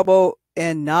trouble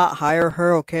and not hire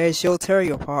her, okay? She'll tear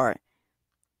you apart.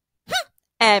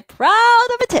 And proud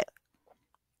of it too.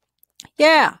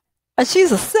 Yeah, and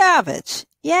she's a savage.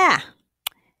 Yeah,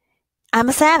 I'm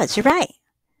a savage, you're right.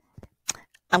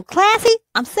 I'm classy,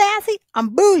 I'm sassy, I'm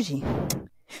bougie.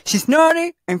 She's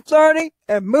naughty and flirty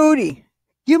and moody.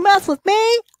 You mess with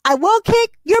me, I will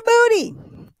kick your booty.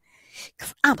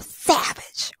 'Cause I'm a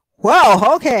savage.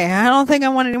 Whoa, okay, I don't think I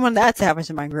want anyone that savage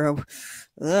in my group.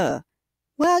 Ugh.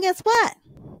 Well, guess what?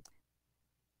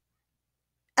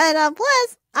 And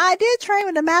plus, I did train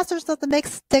with the masters of the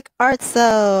mixed stick art,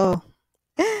 so...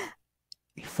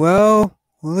 Well,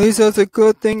 at least that's a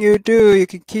good thing you do. You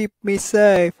can keep me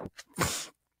safe.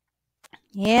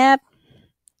 Yep.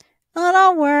 Oh,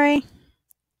 don't worry.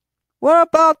 What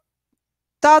about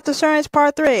Doctor Strange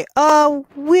Part 3?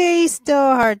 We still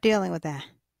are dealing with that.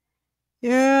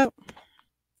 Yep.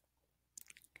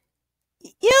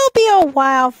 It'll be a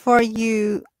while for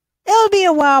you. It'll be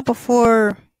a while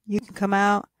before you can come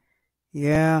out.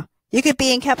 Yeah. You could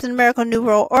be in Captain America New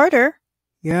World Order.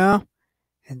 Yeah.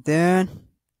 And then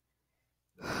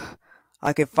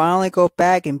I could finally go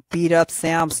back and beat up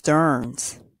Sam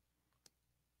Stearns.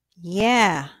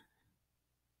 Yeah.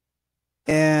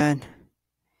 And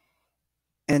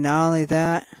not only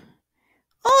that.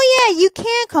 Oh yeah, you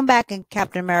can come back in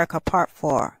Captain America Part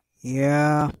 4.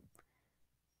 Yeah.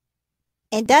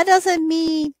 And that doesn't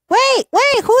mean... Wait,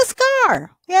 who's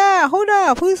Scar? Yeah, hold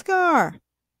up, who's Scar?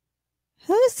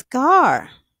 Who's Scar?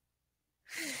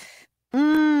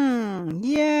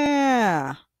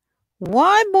 Yeah.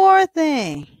 One more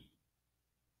thing.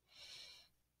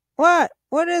 What?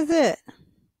 What is it?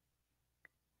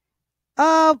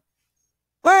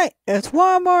 Wait, it's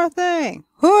one more thing.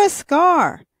 Who is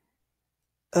Scar?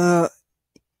 Hi,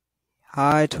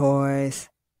 toys.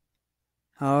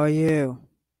 How are you?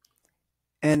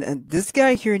 And this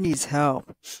guy here needs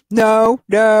help. No,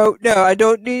 I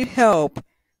don't need help.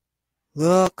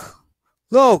 Look,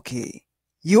 Loki,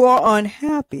 you are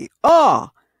unhappy.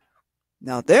 Ah,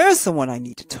 now there's someone I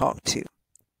need to talk to.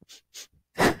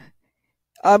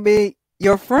 I mean,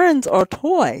 your friends are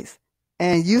toys,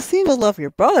 and you seem to love your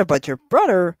brother, but your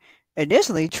brother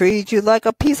initially treated you like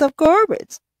a piece of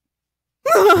garbage.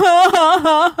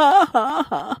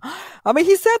 I mean,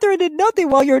 he sat there and did nothing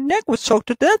while your neck was choked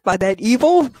to death by that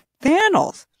evil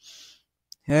Thanos.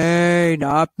 Hey,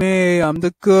 not me. I'm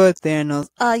the good Thanos.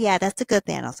 Oh, yeah, that's the good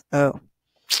Thanos. Oh.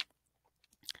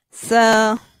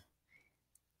 So,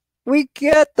 we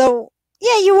get the...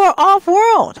 Yeah, you were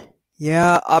off-world.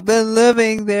 Yeah, I've been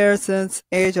living there since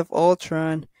Age of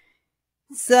Ultron.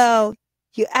 So,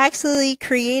 you actually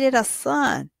created a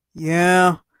son.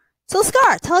 Yeah. So,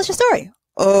 Scar, tell us your story.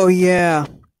 Oh, yeah.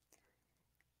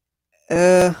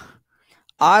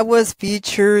 I was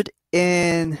featured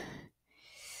in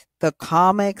the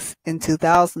comics in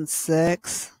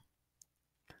 2006.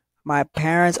 My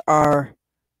parents are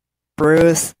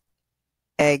Bruce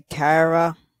and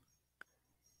Kara.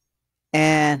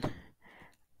 And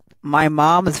my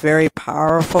mom is very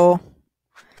powerful.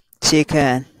 She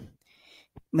can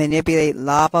manipulate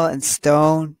lava and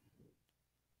stone.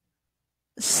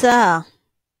 So,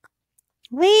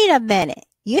 wait a minute.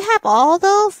 You have all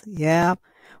those? Yeah.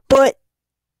 But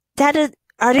are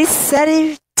they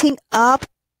setting up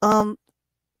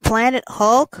Planet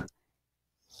Hulk?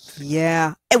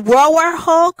 Yeah. And World War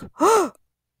Hulk?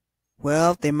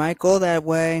 Well, they might go that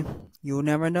way. You'll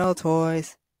never know,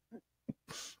 toys.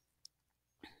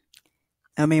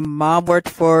 I mean, Mom worked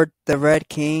for the Red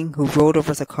King who rode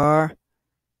over the car.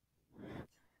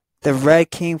 The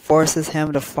Red King forces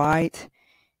him to fight.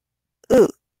 Ooh.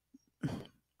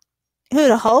 Who,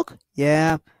 the Hulk?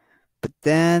 Yeah. But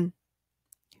then,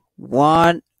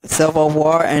 won Civil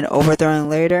War and overthrown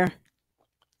later.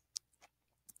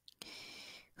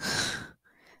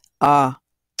 The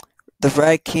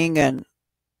Red King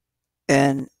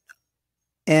and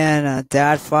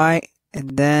Dad fight,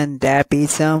 and then Dad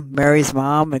beats him, marries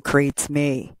Mom, and creates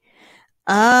me.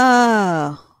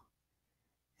 Oh.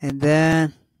 And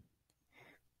then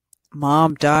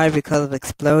Mom died because of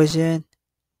explosion,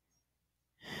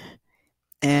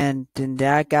 and then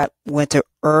Dad went to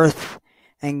Earth,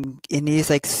 and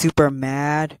he's like super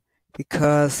mad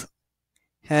because,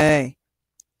 hey,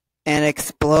 an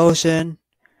explosion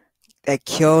that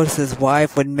kills his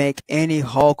wife would make any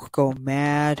Hulk go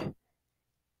mad.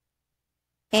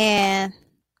 And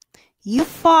you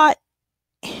fought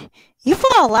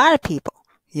a lot of people.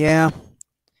 Yeah.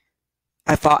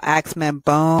 I fought Axeman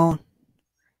Bone.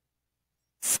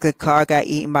 Skakar got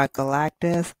eaten by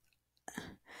Galactus.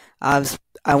 I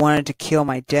wanted to kill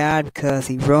my dad because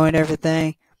he ruined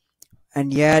everything.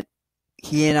 And yet,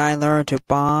 he and I learned to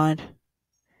bond.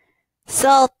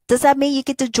 So, does that mean you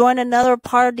get to join another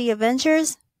part of the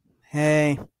Avengers?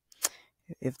 Hey,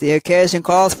 if the occasion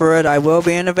calls for it, I will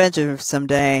be an Avenger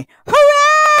someday.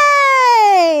 Hooray!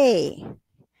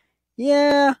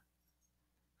 Yeah.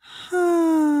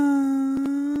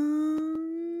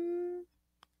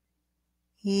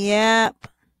 Yep.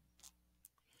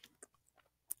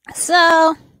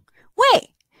 So, wait.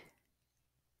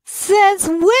 Since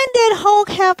when did Hulk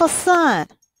have a son?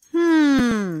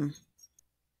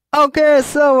 Okay,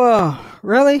 so,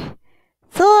 really?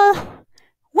 So,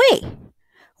 wait,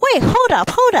 hold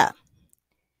up.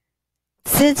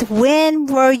 Since when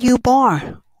were you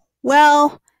born?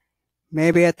 Well,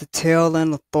 maybe at the tail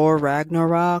end of Thor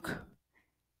Ragnarok?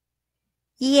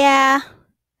 Yeah.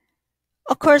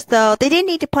 Of course, though, they didn't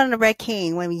need to put in the Red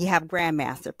King when you have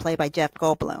Grandmaster, played by Jeff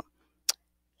Goldblum.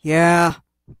 Yeah,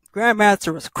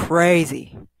 Grandmaster was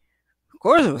crazy. Of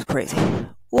course it was crazy.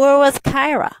 Where was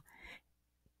Kyra?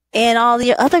 And all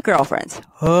the other girlfriends?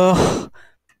 Oh,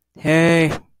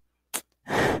 hey.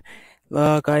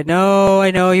 Look, I know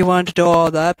you wanted to do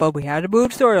all that, but we had to move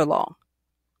the story along.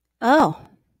 Oh.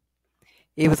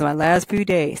 It was my last few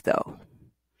days, though.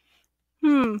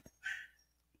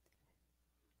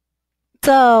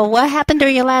 So, what happened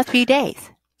during your last few days?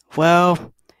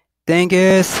 Well, thing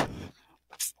is,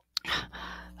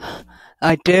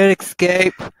 I did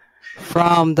escape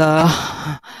from the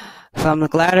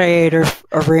gladiator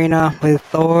arena with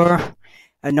Thor,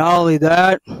 and not only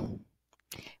that.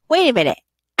 Wait a minute.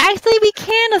 Actually, we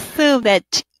can assume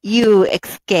that you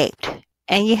escaped,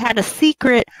 and you had a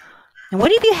secret. And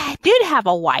what if you did have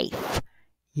a wife?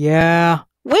 Yeah.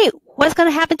 Wait, what's going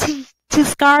to happen to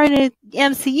Scar in the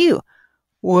MCU?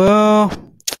 Well,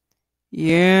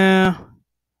 yeah.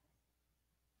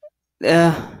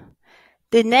 The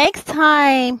next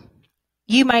time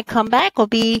you might come back will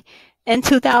be in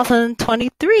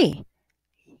 2023.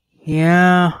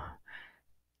 Yeah.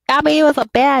 I mean, it was a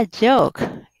bad joke.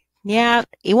 Yeah,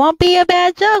 it won't be a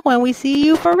bad joke when we see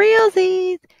you for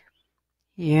realsies.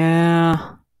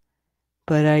 Yeah.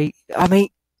 But I mean,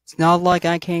 it's not like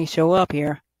I can't show up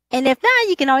here. And if not,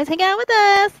 you can always hang out with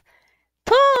us.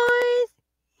 Toys.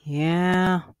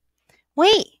 Yeah.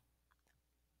 Wait.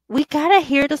 We gotta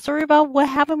hear the story about what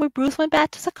happened when Bruce went back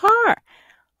to Sakaar.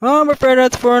 Well, I'm afraid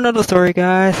that's for another story,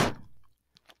 guys.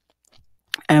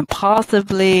 And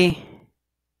possibly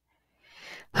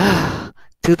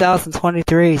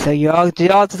 2023. So y'all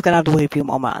just gonna have to wait a few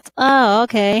more months. Oh,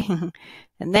 okay.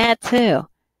 And that too.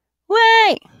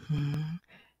 Wait.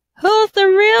 Who's the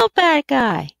real bad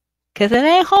guy? 'Cause it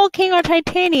ain't Hulk King or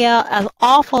Titania, as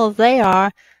awful as they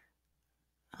are.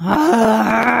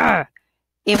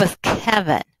 It was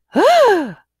Kevin.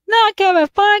 Not Kevin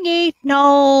Feige.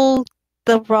 No,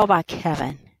 the robot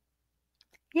Kevin.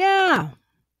 Yeah.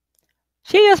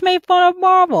 She just made fun of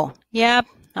Marvel. Yep,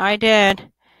 I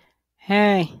did.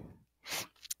 Hey.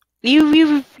 You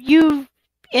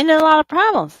ended a lot of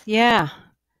problems. Yeah.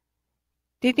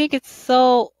 Do you think it's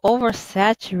so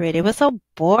oversaturated? It was so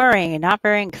boring and not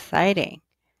very exciting.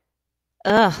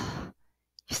 Ugh.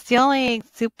 You're stealing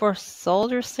super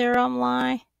soldier serum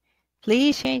line?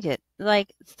 Please change it.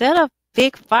 Like, instead of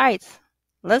big fights,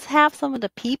 let's have some of the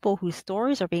people whose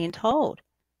stories are being told.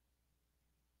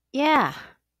 Yeah,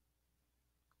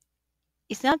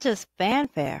 it's not just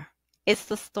fanfare, it's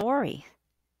the story.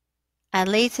 At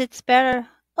least it's better.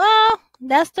 Well,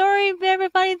 that story,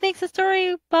 everybody thinks a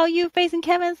story about you facing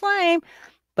Kevin's lame,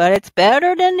 but it's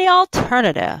better than the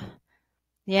alternative.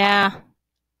 Yeah.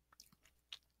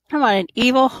 Come on, an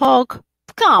evil Hulk?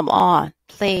 Come on,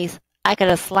 please. I could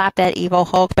have slapped that evil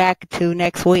Hulk back to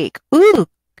next week. Ooh,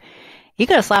 you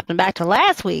could have slapped him back to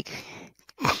last week.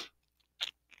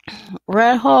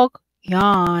 Red Hulk,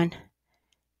 yawn.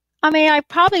 I mean, I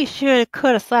probably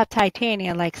could have slapped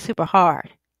Titania like super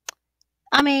hard.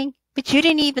 I mean, but you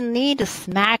didn't even need to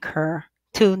smack her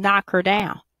to knock her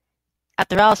down.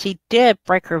 After all, she did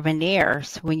break her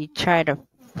veneers when she tried to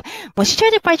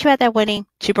fight you at that wedding.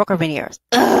 She broke her veneers.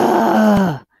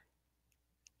 Ugh.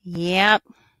 Yep.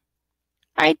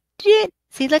 I did.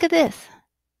 See, look at this.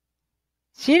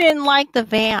 She didn't like the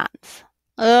Vans.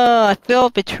 Oh, I feel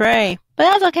betrayed. But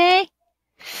that's okay.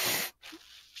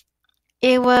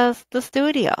 It was the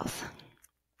studios.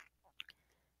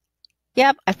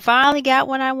 Yep, I finally got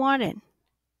what I wanted.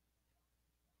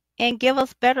 And give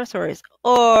us better stories.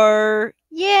 Or,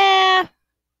 yeah,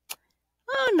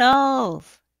 who knows?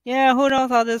 Yeah, who knows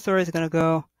how this story is going to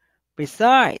go.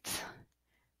 Besides,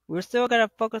 we're still going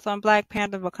to focus on Black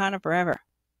Panther Wakanda Forever.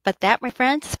 But that, my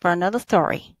friends, is for another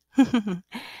story. Okay,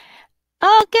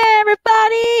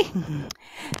 everybody.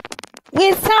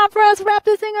 It's time for us to wrap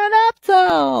this thing on up.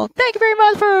 So, thank you very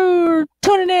much for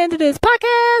tuning in to this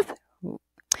podcast.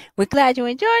 We're glad you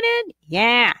enjoyed it.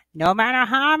 Yeah, no matter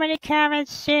how many Kevin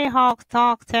She-Hulk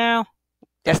talk to,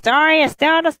 the story is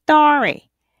still the story.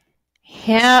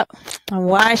 Yep.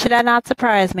 Why should that not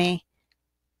surprise me?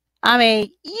 I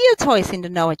mean, you toys seem to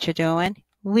know what you're doing.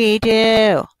 We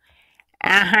do.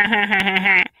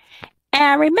 And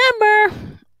remember,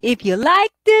 if you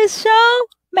like this show,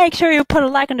 make sure you put a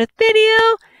like on the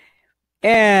video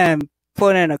and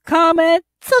put in a comment.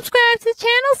 Subscribe to the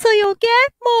channel so you'll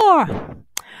get more.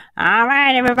 All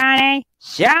right, everybody.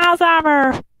 Show's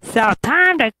over. So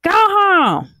time to go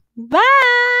home.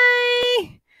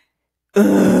 Bye.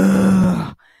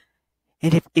 Ugh.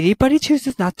 And if anybody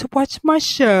chooses not to watch my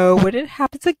show when it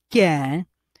happens again,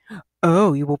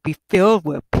 oh, you will be filled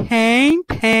with pain,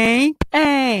 pain,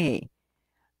 pain.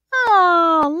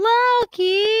 Oh,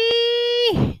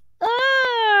 Loki.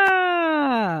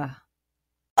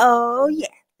 Oh, yeah.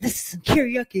 This is some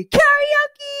karaoke.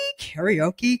 Karaoke!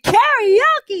 Karaoke!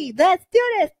 Karaoke! Let's do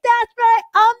this. That's right.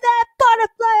 I'm that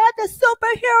butterfly. I'm the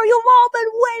superhero you've all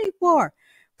been waiting for.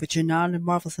 But you're not in the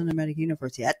Marvel Cinematic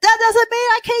Universe yet. That doesn't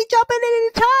mean I can't jump in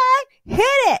any time.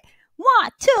 Hit it.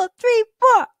 1, 2, 3,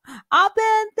 4. I've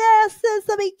been there since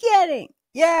the beginning.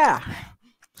 Yeah.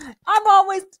 I've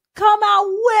always come out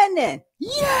winning.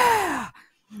 Yeah.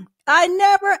 I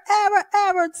never, ever,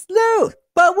 ever lose.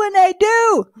 But when they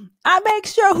do, I make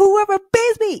sure whoever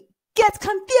beats me gets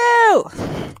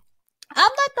confused.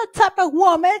 I'm not the type of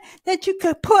woman that you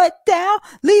could put down,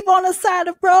 leave on the side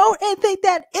of the road, and think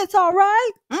that it's all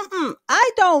right.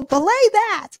 I don't believe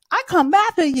that. I come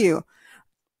after you.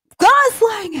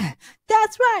 Gunslinging.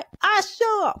 That's right. I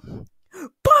show up.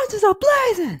 Punches are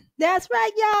blazing. That's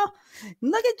right, y'all.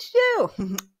 Look at you.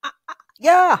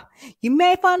 Yeah, you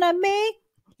made fun of me.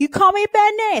 You call me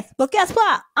bad names. But guess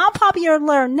what? I'm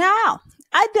popular now.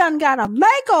 I done got a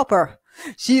makeover.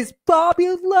 She's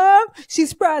popular. She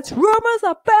spreads rumors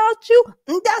about you.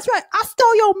 And that's right. I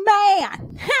stole your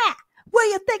man. Ha! What do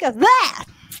you think of that?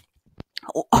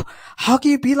 Oh, how can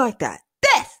you be like that?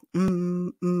 This.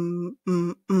 I'm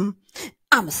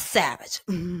a savage.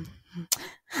 I'm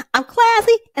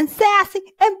classy and sassy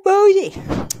and bougie.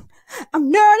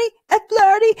 I'm nerdy and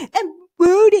flirty and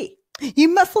booty.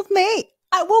 You mess with me,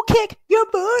 I will kick your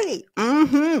booty.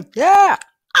 Yeah.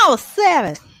 I'm a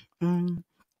savage.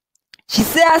 She's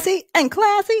sassy and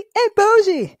classy and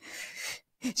bougie.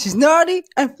 She's naughty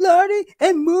and flirty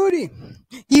and moody.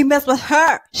 You mess with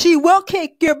her, she will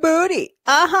kick your booty.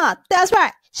 That's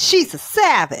right. She's a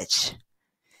savage.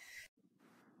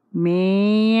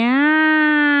 Meow.